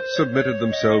 have not submitted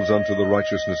themselves unto the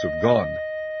righteousness of God.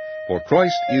 For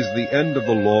Christ is the end of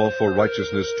the law for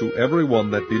righteousness to every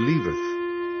one that believeth.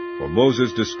 For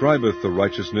Moses describeth the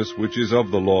righteousness which is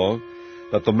of the law,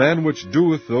 that the man which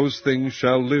doeth those things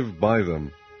shall live by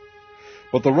them.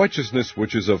 But the righteousness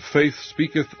which is of faith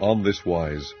speaketh on this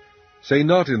wise, Say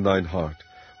not in thine heart,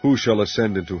 Who shall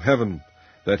ascend into heaven,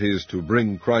 that is, to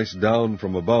bring Christ down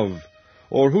from above,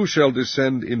 or who shall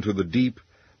descend into the deep,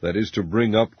 that is, to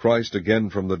bring up Christ again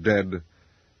from the dead?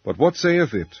 But what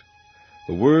saith it?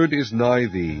 The word is nigh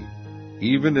thee,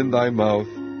 even in thy mouth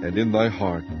and in thy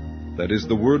heart, that is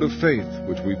the word of faith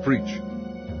which we preach.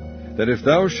 That if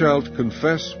thou shalt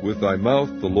confess with thy mouth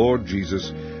the Lord Jesus,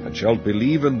 and shalt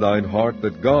believe in thine heart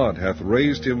that God hath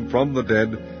raised him from the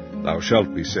dead, thou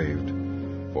shalt be saved.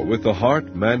 For with the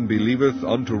heart man believeth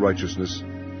unto righteousness,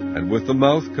 and with the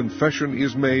mouth confession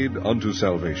is made unto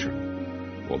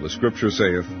salvation. For the Scripture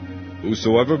saith,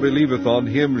 Whosoever believeth on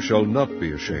him shall not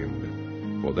be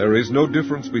ashamed. For there is no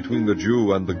difference between the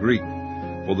Jew and the Greek,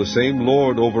 for the same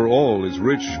Lord over all is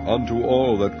rich unto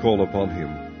all that call upon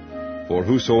him. For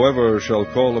whosoever shall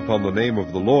call upon the name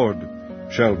of the Lord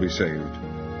shall be saved.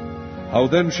 How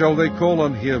then shall they call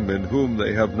on him in whom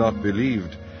they have not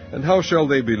believed? And how shall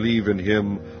they believe in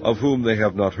him of whom they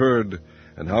have not heard?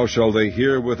 And how shall they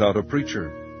hear without a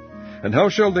preacher? And how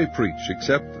shall they preach,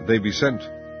 except they be sent?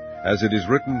 As it is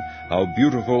written, How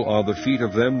beautiful are the feet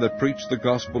of them that preach the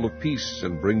gospel of peace,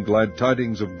 and bring glad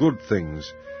tidings of good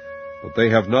things. But they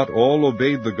have not all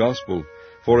obeyed the gospel.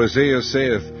 For Isaiah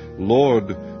saith,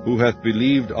 Lord, who hath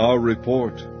believed our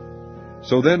report?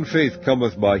 So then faith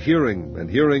cometh by hearing, and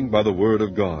hearing by the word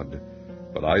of God.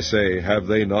 But I say, have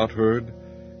they not heard?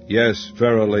 Yes,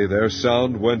 verily, their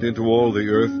sound went into all the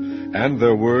earth, and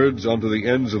their words unto the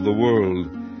ends of the world.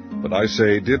 But I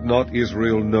say, did not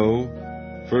Israel know?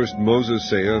 First Moses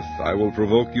saith, I will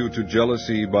provoke you to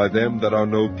jealousy by them that are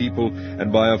no people,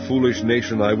 and by a foolish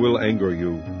nation I will anger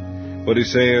you. But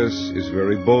Esaias is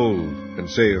very bold, and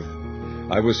saith,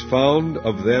 I was found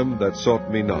of them that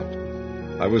sought me not.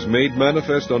 I was made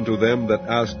manifest unto them that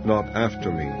asked not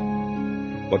after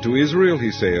me. But to Israel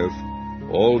he saith,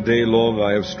 All day long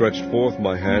I have stretched forth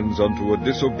my hands unto a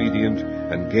disobedient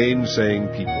and gainsaying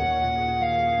people.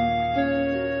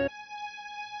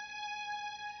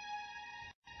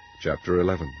 Chapter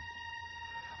 11.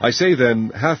 I say then,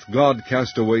 hath God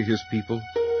cast away his people?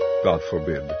 God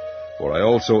forbid. For I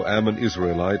also am an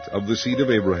Israelite, of the seed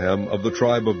of Abraham, of the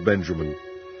tribe of Benjamin.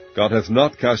 God hath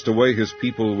not cast away his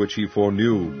people which he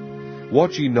foreknew.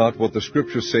 Watch ye not what the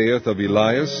Scripture saith of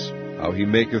Elias, how he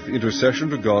maketh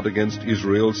intercession to God against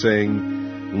Israel,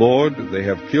 saying, Lord, they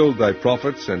have killed thy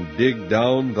prophets, and digged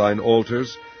down thine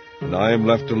altars, and I am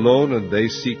left alone, and they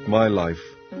seek my life.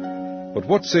 But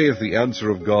what saith the answer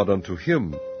of God unto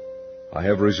him? I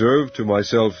have reserved to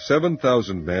myself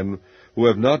 7,000 men, who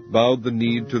have not bowed the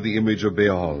knee to the image of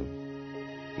Baal.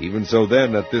 Even so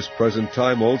then, at this present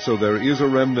time also there is a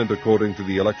remnant according to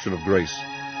the election of grace.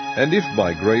 And if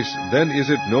by grace, then is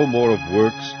it no more of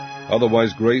works,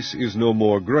 otherwise grace is no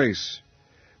more grace.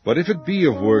 But if it be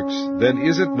of works, then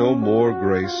is it no more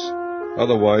grace,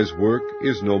 otherwise work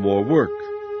is no more work.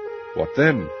 What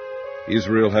then?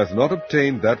 Israel hath not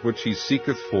obtained that which he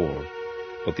seeketh for,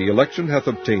 but the election hath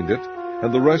obtained it,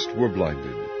 and the rest were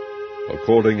blinded.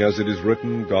 According as it is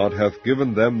written, God hath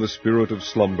given them the spirit of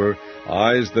slumber,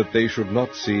 eyes that they should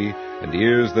not see, and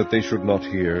ears that they should not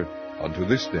hear, unto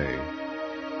this day.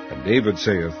 And David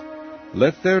saith,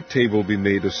 Let their table be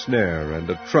made a snare, and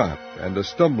a trap, and a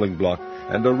stumbling block,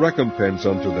 and a recompense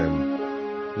unto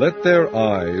them. Let their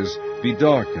eyes be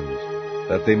darkened,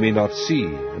 that they may not see,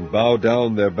 and bow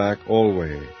down their back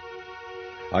alway.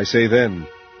 I say then,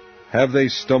 have they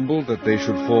stumbled that they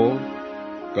should fall?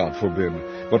 God forbid.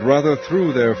 But rather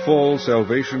through their fall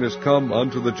salvation is come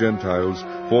unto the Gentiles,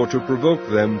 for to provoke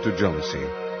them to jealousy.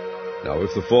 Now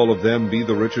if the fall of them be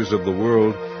the riches of the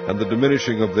world, and the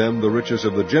diminishing of them the riches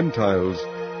of the Gentiles,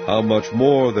 how much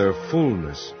more their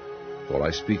fullness? For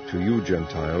I speak to you,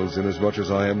 Gentiles, inasmuch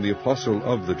as I am the apostle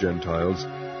of the Gentiles,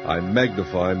 I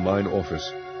magnify mine office.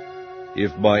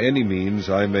 If by any means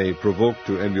I may provoke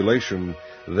to emulation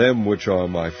them which are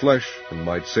my flesh, and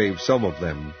might save some of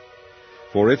them.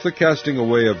 For if the casting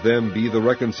away of them be the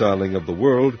reconciling of the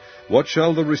world, what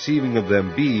shall the receiving of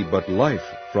them be but life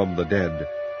from the dead?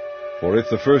 For if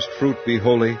the first fruit be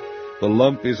holy, the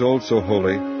lump is also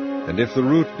holy, and if the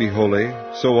root be holy,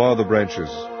 so are the branches.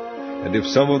 And if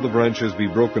some of the branches be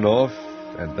broken off,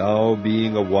 and thou,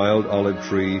 being a wild olive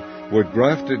tree, wert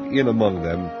grafted in among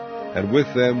them, and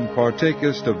with them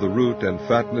partakest of the root and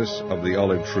fatness of the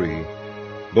olive tree,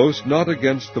 boast not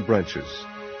against the branches.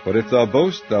 But if thou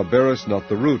boast, thou bearest not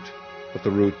the root, but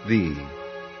the root thee.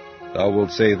 Thou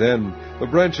wilt say then, The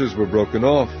branches were broken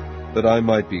off, that I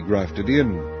might be grafted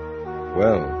in.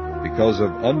 Well, because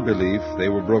of unbelief they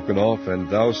were broken off, and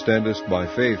thou standest by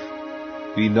faith.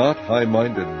 Be not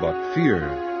high-minded, but fear.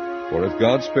 For if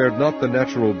God spared not the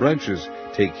natural branches,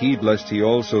 take heed lest he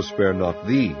also spare not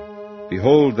thee.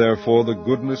 Behold therefore the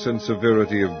goodness and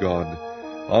severity of God.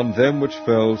 On them which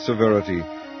fell severity,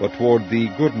 but toward thee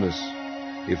goodness,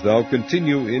 if thou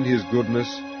continue in his goodness,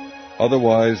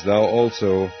 otherwise thou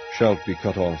also shalt be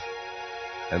cut off.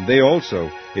 And they also,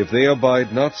 if they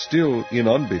abide not still in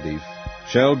unbelief,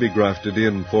 shall be grafted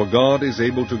in, for God is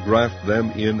able to graft them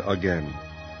in again.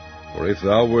 For if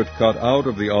thou wert cut out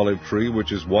of the olive tree,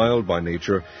 which is wild by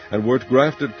nature, and wert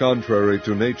grafted contrary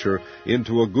to nature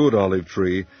into a good olive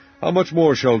tree, how much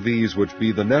more shall these which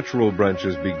be the natural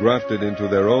branches be grafted into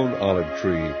their own olive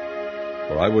tree?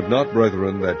 For I would not,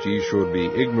 brethren, that ye should be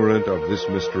ignorant of this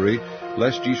mystery,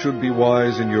 lest ye should be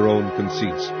wise in your own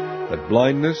conceits, that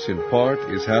blindness in part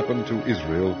is happened to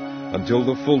Israel, until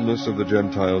the fullness of the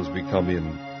Gentiles be come in.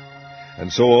 And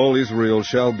so all Israel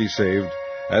shall be saved,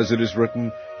 as it is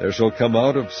written, There shall come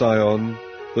out of Sion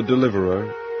the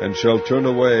deliverer, and shall turn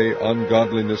away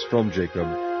ungodliness from Jacob.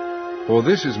 For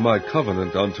this is my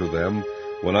covenant unto them,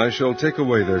 when I shall take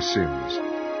away their sins.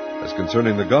 As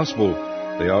concerning the gospel,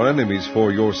 they are enemies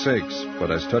for your sakes,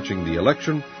 but as touching the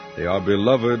election, they are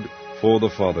beloved for the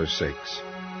Father's sakes.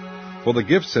 For the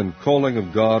gifts and calling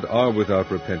of God are without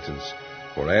repentance.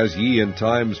 For as ye in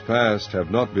times past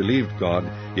have not believed God,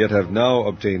 yet have now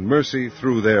obtained mercy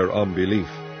through their unbelief,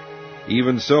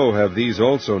 even so have these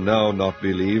also now not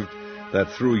believed,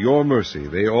 that through your mercy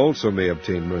they also may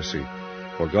obtain mercy.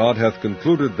 For God hath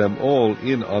concluded them all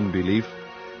in unbelief,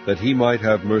 that he might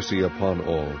have mercy upon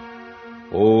all.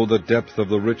 O the depth of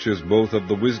the riches both of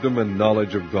the wisdom and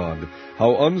knowledge of God!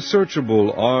 How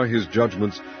unsearchable are his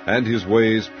judgments, and his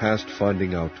ways past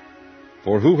finding out!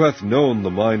 For who hath known the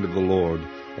mind of the Lord?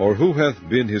 Or who hath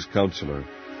been his counselor?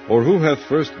 Or who hath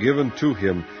first given to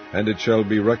him, and it shall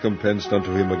be recompensed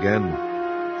unto him again?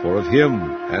 For of him,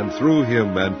 and through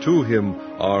him, and to him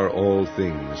are all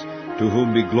things, to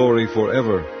whom be glory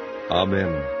forever.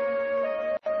 Amen.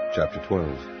 Chapter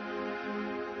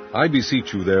 12. I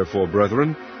beseech you therefore,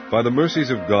 brethren, by the mercies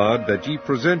of God, that ye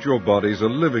present your bodies a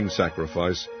living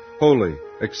sacrifice, holy,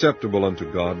 acceptable unto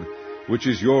God, which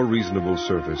is your reasonable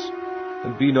service.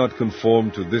 And be not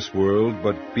conformed to this world,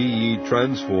 but be ye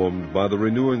transformed by the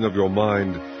renewing of your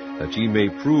mind, that ye may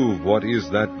prove what is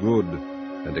that good,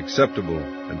 and acceptable,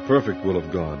 and perfect will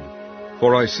of God.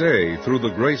 For I say, through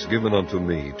the grace given unto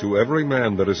me, to every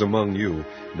man that is among you,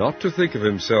 not to think of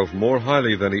himself more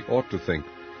highly than he ought to think,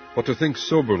 but to think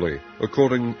soberly,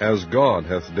 according as God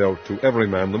hath dealt to every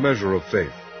man the measure of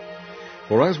faith.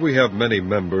 For as we have many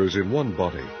members in one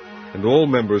body, and all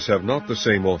members have not the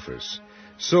same office,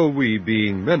 so we,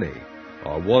 being many,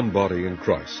 are one body in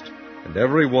Christ, and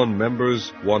every one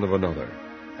members one of another,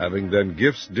 having then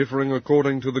gifts differing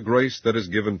according to the grace that is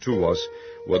given to us,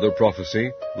 whether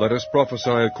prophecy, let us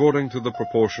prophesy according to the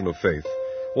proportion of faith,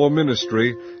 or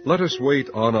ministry, let us wait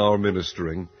on our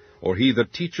ministering, or he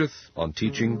that teacheth, on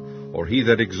teaching, or he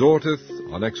that exhorteth,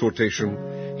 on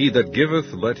exhortation, he that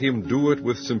giveth, let him do it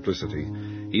with simplicity,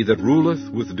 he that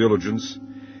ruleth, with diligence,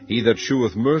 he that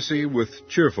sheweth mercy, with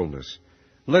cheerfulness.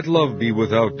 Let love be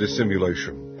without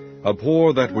dissimulation.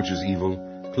 Abhor that which is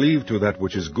evil, cleave to that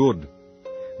which is good.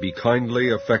 Be kindly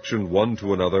affectioned one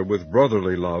to another with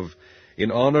brotherly love,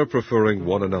 in honor preferring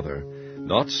one another,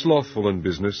 not slothful in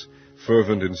business,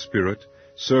 fervent in spirit,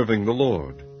 serving the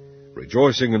Lord,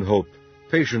 rejoicing in hope,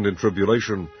 patient in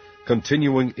tribulation,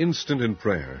 continuing instant in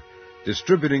prayer,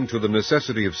 distributing to the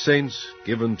necessity of saints,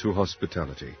 given to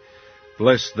hospitality.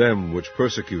 Bless them which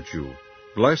persecute you.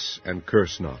 Bless and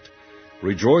curse not.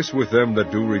 Rejoice with them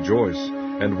that do rejoice,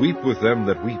 and weep with them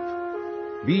that weep.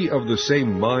 Be of the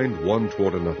same mind one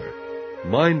toward another.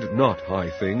 Mind not high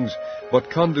things,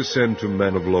 but condescend to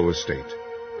men of low estate.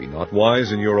 Be not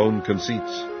wise in your own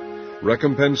conceits.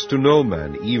 Recompense to no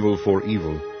man evil for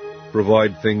evil.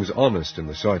 Provide things honest in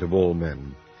the sight of all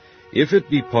men. If it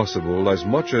be possible, as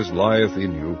much as lieth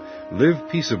in you,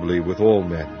 live peaceably with all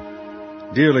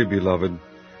men. Dearly beloved,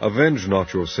 avenge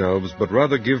not yourselves, but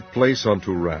rather give place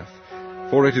unto wrath.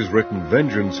 For it is written,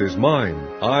 Vengeance is mine,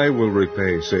 I will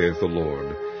repay, saith the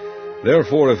Lord.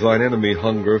 Therefore if thine enemy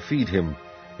hunger, feed him.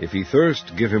 If he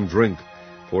thirst, give him drink.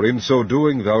 For in so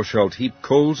doing thou shalt heap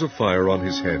coals of fire on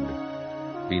his head.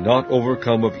 Be not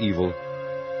overcome of evil,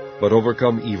 but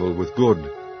overcome evil with good.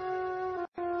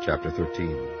 Chapter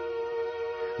 13.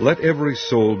 Let every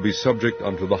soul be subject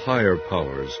unto the higher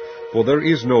powers, for there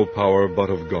is no power but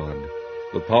of God.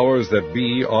 The powers that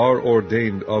be are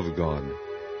ordained of God.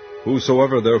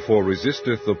 Whosoever therefore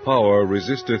resisteth the power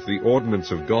resisteth the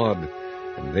ordinance of God,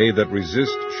 and they that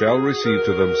resist shall receive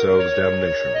to themselves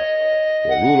damnation.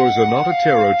 For rulers are not a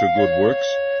terror to good works,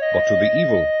 but to the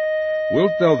evil.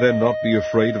 Wilt thou then not be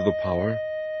afraid of the power?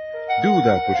 Do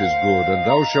that which is good, and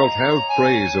thou shalt have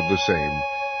praise of the same.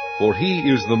 For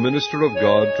he is the minister of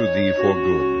God to thee for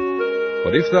good.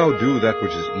 But if thou do that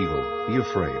which is evil, be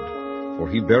afraid, for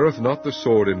he beareth not the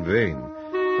sword in vain.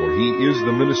 For he is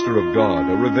the minister of God,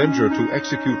 a revenger to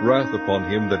execute wrath upon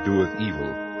him that doeth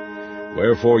evil.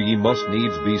 Wherefore ye must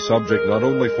needs be subject not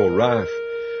only for wrath,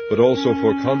 but also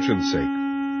for conscience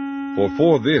sake.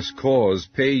 For this cause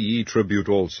pay ye tribute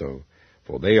also,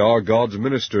 for they are God's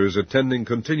ministers, attending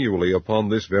continually upon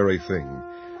this very thing.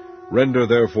 Render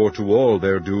therefore to all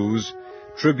their dues,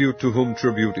 tribute to whom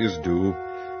tribute is due,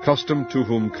 custom to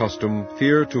whom custom,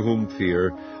 fear to whom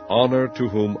fear, honor to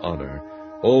whom honor.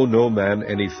 Owe no man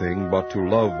anything but to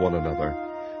love one another,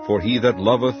 for he that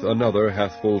loveth another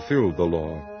hath fulfilled the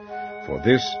law. For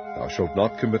this, thou shalt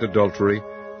not commit adultery,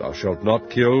 thou shalt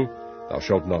not kill, thou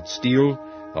shalt not steal,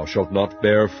 thou shalt not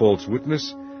bear false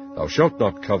witness, thou shalt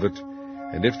not covet.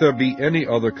 And if there be any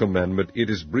other commandment,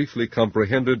 it is briefly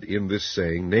comprehended in this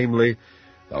saying, namely,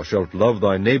 Thou shalt love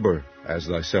thy neighbor as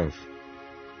thyself.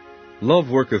 Love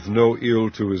worketh no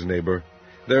ill to his neighbor,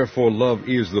 therefore love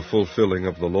is the fulfilling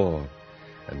of the law.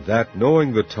 And that,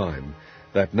 knowing the time,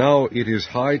 that now it is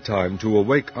high time to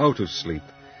awake out of sleep,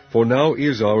 for now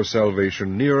is our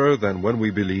salvation nearer than when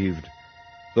we believed.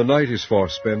 The night is far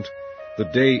spent, the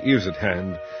day is at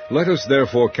hand. Let us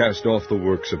therefore cast off the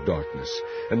works of darkness,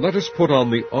 and let us put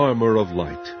on the armor of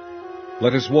light.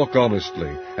 Let us walk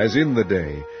honestly, as in the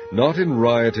day, not in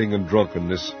rioting and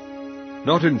drunkenness,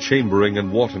 not in chambering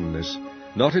and wantonness,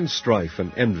 not in strife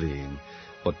and envying,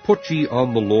 but put ye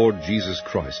on the Lord Jesus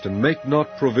Christ, and make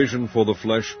not provision for the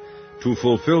flesh to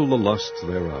fulfill the lusts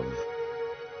thereof.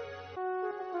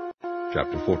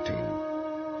 Chapter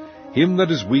 14. Him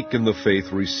that is weak in the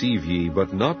faith receive ye,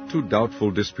 but not to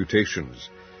doubtful disputations.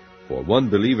 For one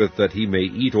believeth that he may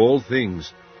eat all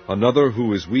things, another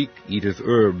who is weak eateth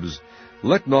herbs.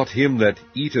 Let not him that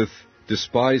eateth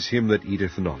despise him that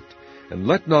eateth not, and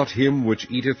let not him which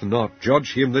eateth not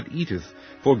judge him that eateth,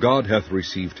 for God hath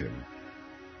received him.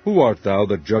 Who art thou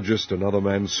that judgest another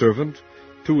man's servant?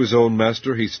 To his own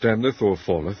master he standeth or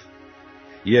falleth.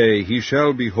 Yea, he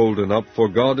shall be holden up, for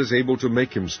God is able to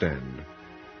make him stand.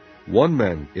 One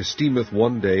man esteemeth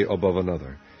one day above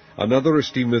another, another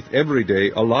esteemeth every day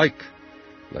alike.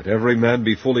 Let every man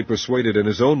be fully persuaded in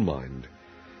his own mind.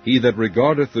 He that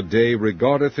regardeth the day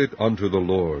regardeth it unto the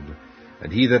Lord,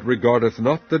 and he that regardeth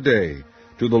not the day,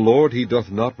 to the Lord he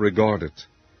doth not regard it.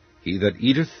 He that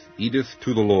eateth, eateth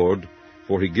to the Lord,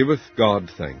 for he giveth God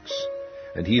thanks.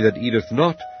 And he that eateth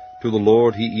not, to the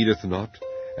Lord he eateth not,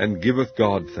 and giveth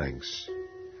God thanks.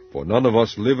 For none of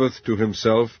us liveth to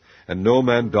himself, and no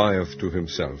man dieth to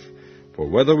himself. For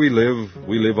whether we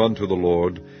live unto the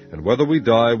Lord, and whether we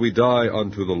die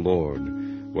unto the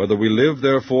Lord. Whether we live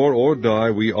therefore or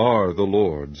die, we are the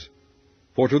Lord's.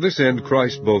 For to this end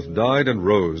Christ both died and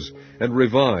rose, and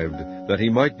revived, that he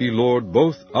might be Lord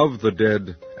both of the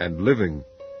dead and living.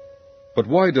 But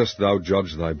why dost thou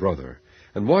judge thy brother?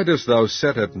 And why dost thou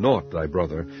set at naught thy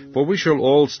brother? For we shall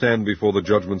all stand before the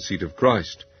judgment seat of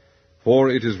Christ. For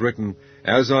it is written,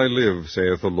 As I live,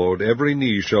 saith the Lord, every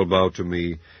knee shall bow to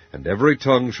me, and every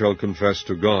tongue shall confess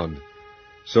to God.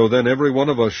 So then every one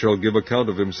of us shall give account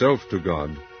of himself to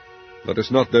God. Let us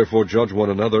not therefore judge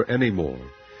one another any more,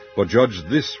 but judge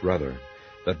this rather,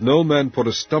 that no man put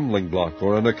a stumbling block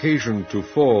or an occasion to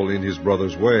fall in his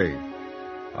brother's way.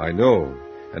 I know,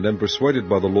 and am persuaded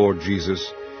by the Lord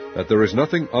Jesus, that there is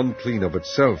nothing unclean of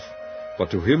itself, but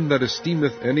to him that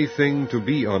esteemeth anything to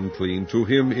be unclean, to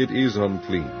him it is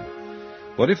unclean.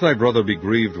 But if thy brother be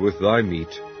grieved with thy meat,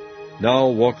 now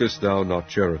walkest thou not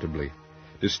charitably.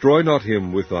 Destroy not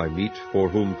him with thy meat, for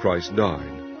whom Christ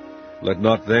died. Let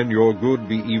not then your good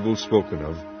be evil spoken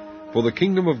of, for the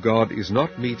kingdom of God is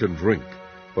not meat and drink,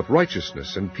 but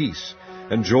righteousness and peace,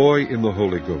 and joy in the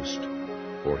Holy Ghost.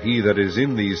 For he that is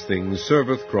in these things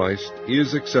serveth Christ,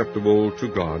 is acceptable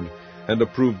to God, and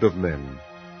approved of men.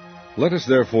 Let us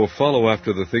therefore follow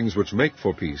after the things which make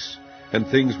for peace, and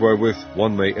things wherewith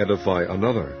one may edify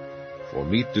another. For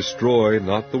meat destroy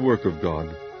not the work of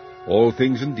God. All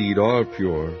things indeed are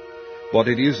pure, but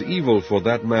it is evil for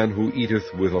that man who eateth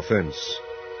with offense.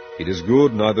 It is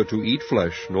good neither to eat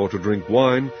flesh, nor to drink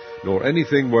wine, nor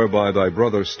anything whereby thy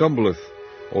brother stumbleth,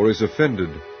 or is offended,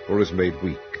 or is made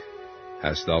weak.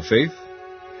 Hast thou faith?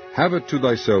 Have it to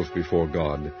thyself before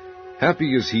God.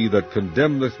 Happy is he that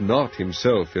condemneth not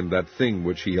himself in that thing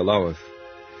which he alloweth.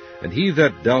 And he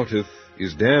that doubteth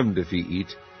is damned if he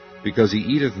eat, because he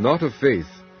eateth not of faith,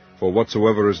 for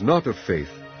whatsoever is not of faith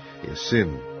is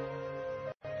sin.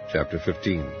 Chapter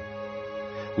 15.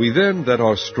 We then that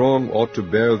are strong ought to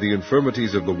bear the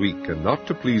infirmities of the weak, and not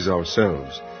to please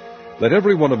ourselves. Let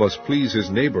every one of us please his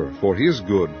neighbor for his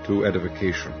good to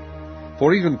edification.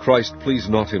 For even Christ pleased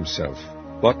not himself,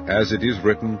 but, as it is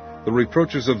written, the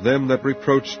reproaches of them that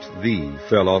reproached thee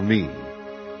fell on me.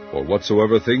 For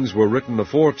whatsoever things were written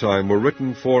aforetime were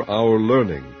written for our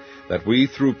learning, that we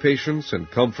through patience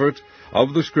and comfort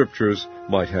of the Scriptures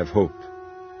might have hope.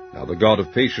 Now the God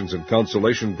of patience and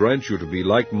consolation grant you to be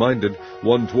like-minded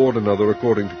one toward another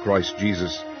according to Christ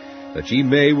Jesus, that ye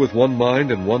may with one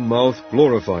mind and one mouth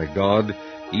glorify God,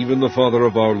 even the Father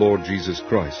of our Lord Jesus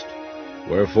Christ.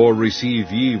 Wherefore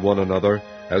receive ye one another,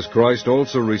 as Christ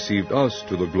also received us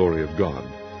to the glory of God.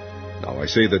 Now I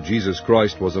say that Jesus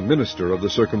Christ was a minister of the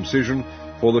circumcision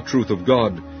for the truth of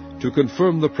God, to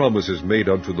confirm the promises made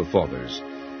unto the fathers,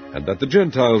 and that the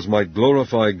Gentiles might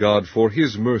glorify God for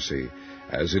his mercy,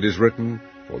 as it is written,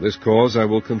 For this cause I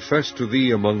will confess to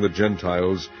thee among the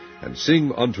Gentiles, and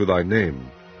sing unto thy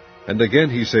name. And again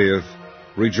he saith,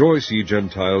 Rejoice, ye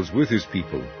Gentiles, with his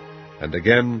people. And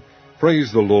again,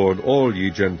 Praise the Lord, all ye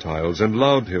Gentiles, and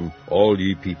laud him, all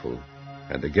ye people.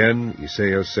 And again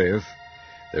Isaiah saith,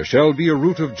 There shall be a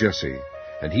root of Jesse,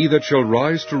 and he that shall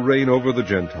rise to reign over the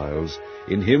Gentiles,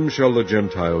 in him shall the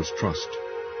Gentiles trust.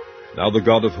 Now the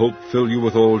God of hope fill you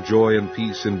with all joy and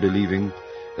peace in believing,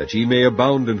 that ye may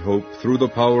abound in hope through the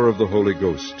power of the Holy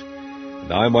Ghost.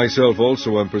 And I myself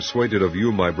also am persuaded of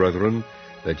you, my brethren,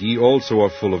 that ye also are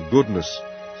full of goodness,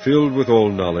 filled with all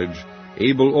knowledge,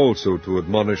 able also to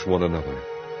admonish one another.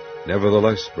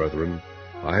 Nevertheless, brethren,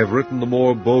 I have written the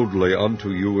more boldly unto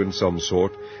you in some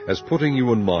sort, as putting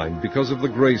you in mind, because of the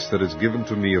grace that is given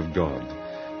to me of God,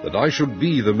 that I should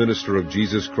be the minister of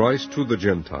Jesus Christ to the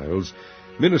Gentiles,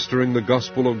 ministering the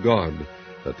gospel of God,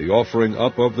 that the offering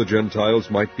up of the Gentiles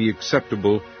might be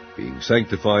acceptable, being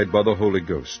sanctified by the Holy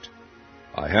Ghost.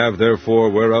 I have therefore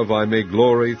whereof I may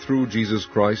glory through Jesus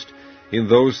Christ in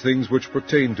those things which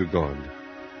pertain to God.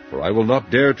 For I will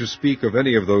not dare to speak of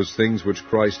any of those things which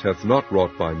Christ hath not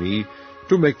wrought by me,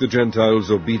 to make the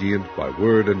Gentiles obedient by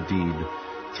word and deed,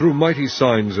 through mighty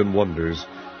signs and wonders,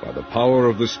 by the power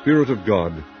of the Spirit of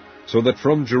God, so that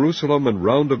from Jerusalem and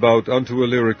round about unto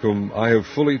Illyricum I have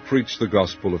fully preached the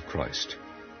gospel of Christ.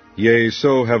 Yea,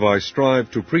 so have I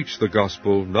strived to preach the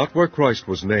gospel, not where Christ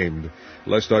was named,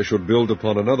 lest I should build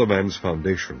upon another man's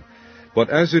foundation. But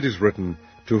as it is written,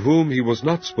 To whom he was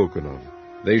not spoken of,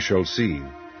 they shall see,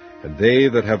 and they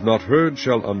that have not heard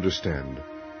shall understand.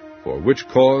 For which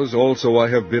cause also I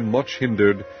have been much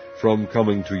hindered from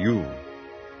coming to you.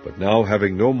 But now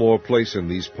having no more place in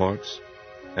these parts,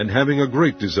 and having a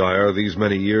great desire these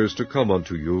many years to come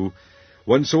unto you,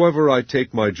 whensoever I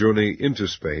take my journey into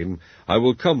Spain, I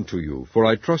will come to you, for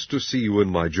I trust to see you in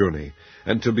my journey,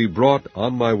 and to be brought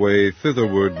on my way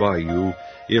thitherward by you,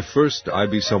 if first I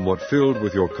be somewhat filled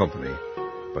with your company.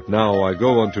 But now I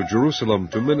go unto Jerusalem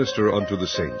to minister unto the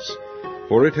saints.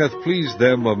 For it hath pleased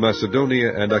them of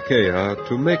Macedonia and Achaia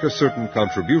to make a certain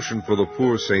contribution for the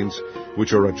poor saints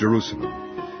which are at Jerusalem.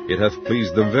 It hath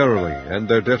pleased them verily, and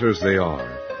their debtors they are.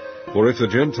 For if the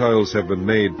Gentiles have been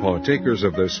made partakers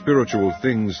of their spiritual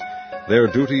things, their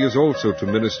duty is also to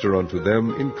minister unto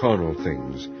them in carnal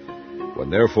things. When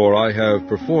therefore I have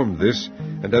performed this,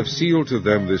 and have sealed to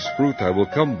them this fruit, I will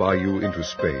come by you into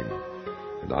Spain.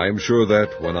 And I am sure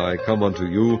that, when I come unto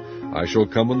you, I shall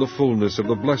come in the fullness of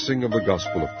the blessing of the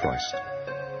gospel of Christ.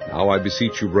 Now I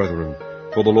beseech you, brethren,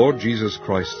 for the Lord Jesus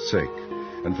Christ's sake,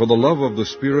 and for the love of the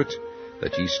Spirit,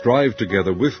 that ye strive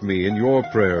together with me in your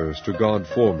prayers to God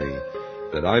for me,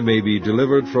 that I may be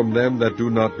delivered from them that do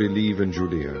not believe in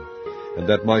Judea, and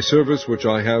that my service which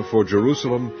I have for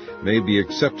Jerusalem may be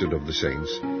accepted of the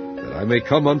saints, that I may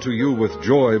come unto you with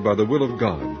joy by the will of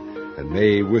God, and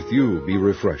may with you be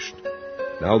refreshed.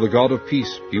 Now the God of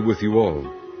peace be with you all.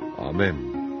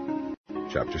 Amen.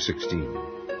 Chapter 16.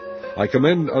 I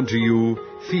commend unto you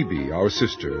Phoebe, our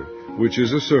sister, which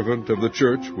is a servant of the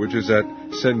church which is at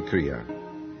Cenchrea,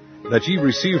 that ye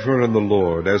receive her in the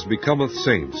Lord as becometh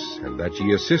saints, and that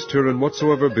ye assist her in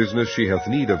whatsoever business she hath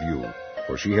need of you,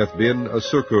 for she hath been a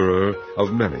succourer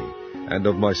of many, and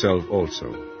of myself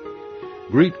also.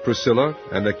 Greet Priscilla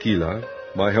and Aquila,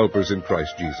 my helpers in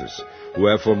Christ Jesus, who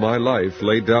have for my life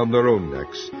laid down their own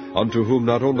necks, unto whom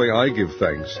not only I give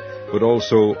thanks, but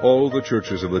also all the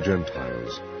churches of the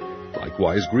Gentiles.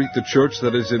 Likewise greet the church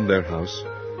that is in their house.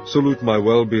 Salute my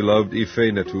well-beloved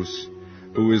Ephaenetus,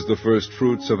 who is the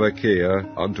firstfruits of Achaia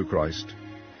unto Christ.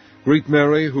 Greet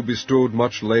Mary, who bestowed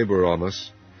much labor on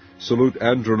us. Salute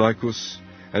Andronicus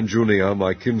and Junia,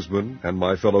 my kinsmen and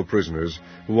my fellow prisoners,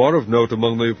 who are of note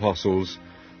among the apostles,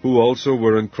 who also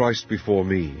were in Christ before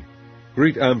me.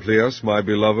 Greet Amplias, my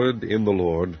beloved in the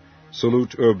Lord.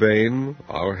 Salute Urbane,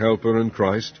 our helper in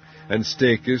Christ, and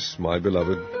Stachys, my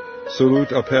beloved.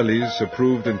 Salute Apelles,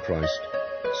 approved in Christ.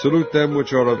 Salute them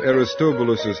which are of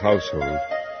Aristobulus' household.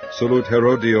 Salute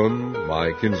Herodion,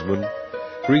 my kinsman.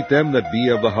 Greet them that be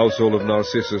of the household of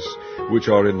Narcissus, which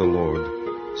are in the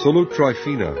Lord. Salute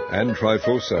Tryphena and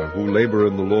Tryphosa, who labor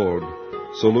in the Lord.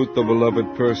 Salute the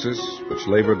beloved Persis, which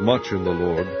labored much in the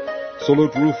Lord.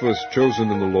 Salute Rufus,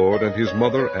 chosen in the Lord, and his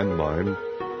mother and mine.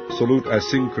 Salute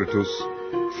Asyncritus,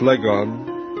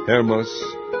 Phlegon, Hermas,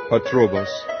 Patrobas,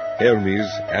 Hermes,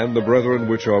 and the brethren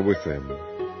which are with them.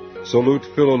 Salute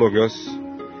Philologus,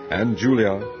 and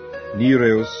Julia,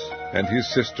 Nereus, and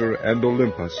his sister, and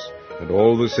Olympus, and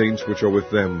all the saints which are with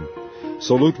them.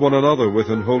 Salute one another with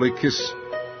an holy kiss.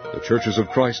 The churches of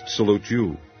Christ salute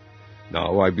you.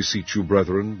 Now I beseech you,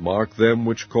 brethren, mark them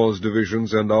which cause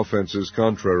divisions and offenses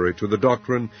contrary to the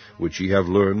doctrine which ye have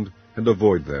learned, and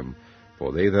avoid them.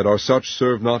 For they that are such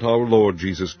serve not our Lord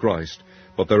Jesus Christ,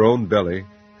 but their own belly,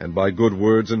 and by good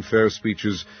words and fair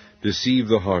speeches deceive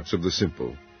the hearts of the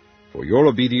simple. For your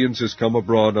obedience is come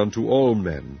abroad unto all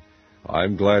men. I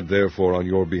am glad therefore on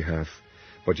your behalf.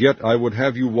 But yet I would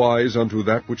have you wise unto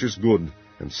that which is good,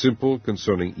 and simple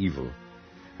concerning evil.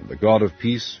 And the God of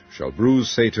peace shall bruise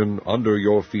Satan under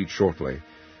your feet shortly.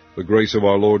 The grace of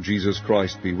our Lord Jesus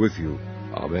Christ be with you.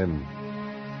 Amen.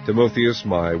 Timotheus,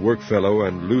 my workfellow,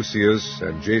 and Lucius,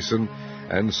 and Jason,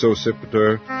 and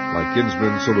Sosipater, my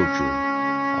kinsmen, salute you.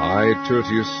 I,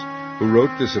 Tertius, who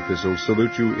wrote this epistle,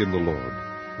 salute you in the Lord.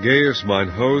 Gaius, mine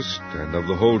host, and of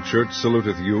the whole church,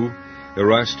 saluteth you.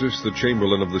 Erastus, the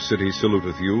chamberlain of the city,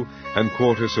 saluteth you, and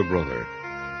Quartus, a brother.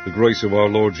 The grace of our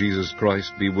Lord Jesus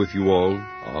Christ be with you all.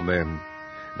 Amen.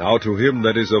 Now to him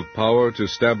that is of power to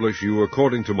establish you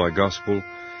according to my gospel,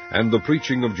 and the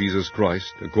preaching of Jesus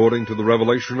Christ, according to the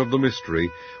revelation of the mystery,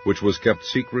 which was kept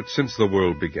secret since the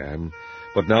world began,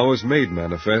 but now is made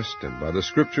manifest, and by the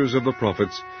scriptures of the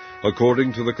prophets,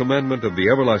 according to the commandment of the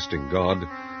everlasting God,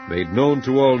 made known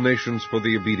to all nations for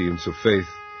the obedience of faith,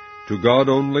 to God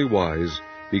only wise,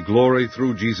 be glory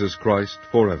through Jesus Christ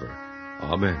forever.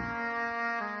 Amen.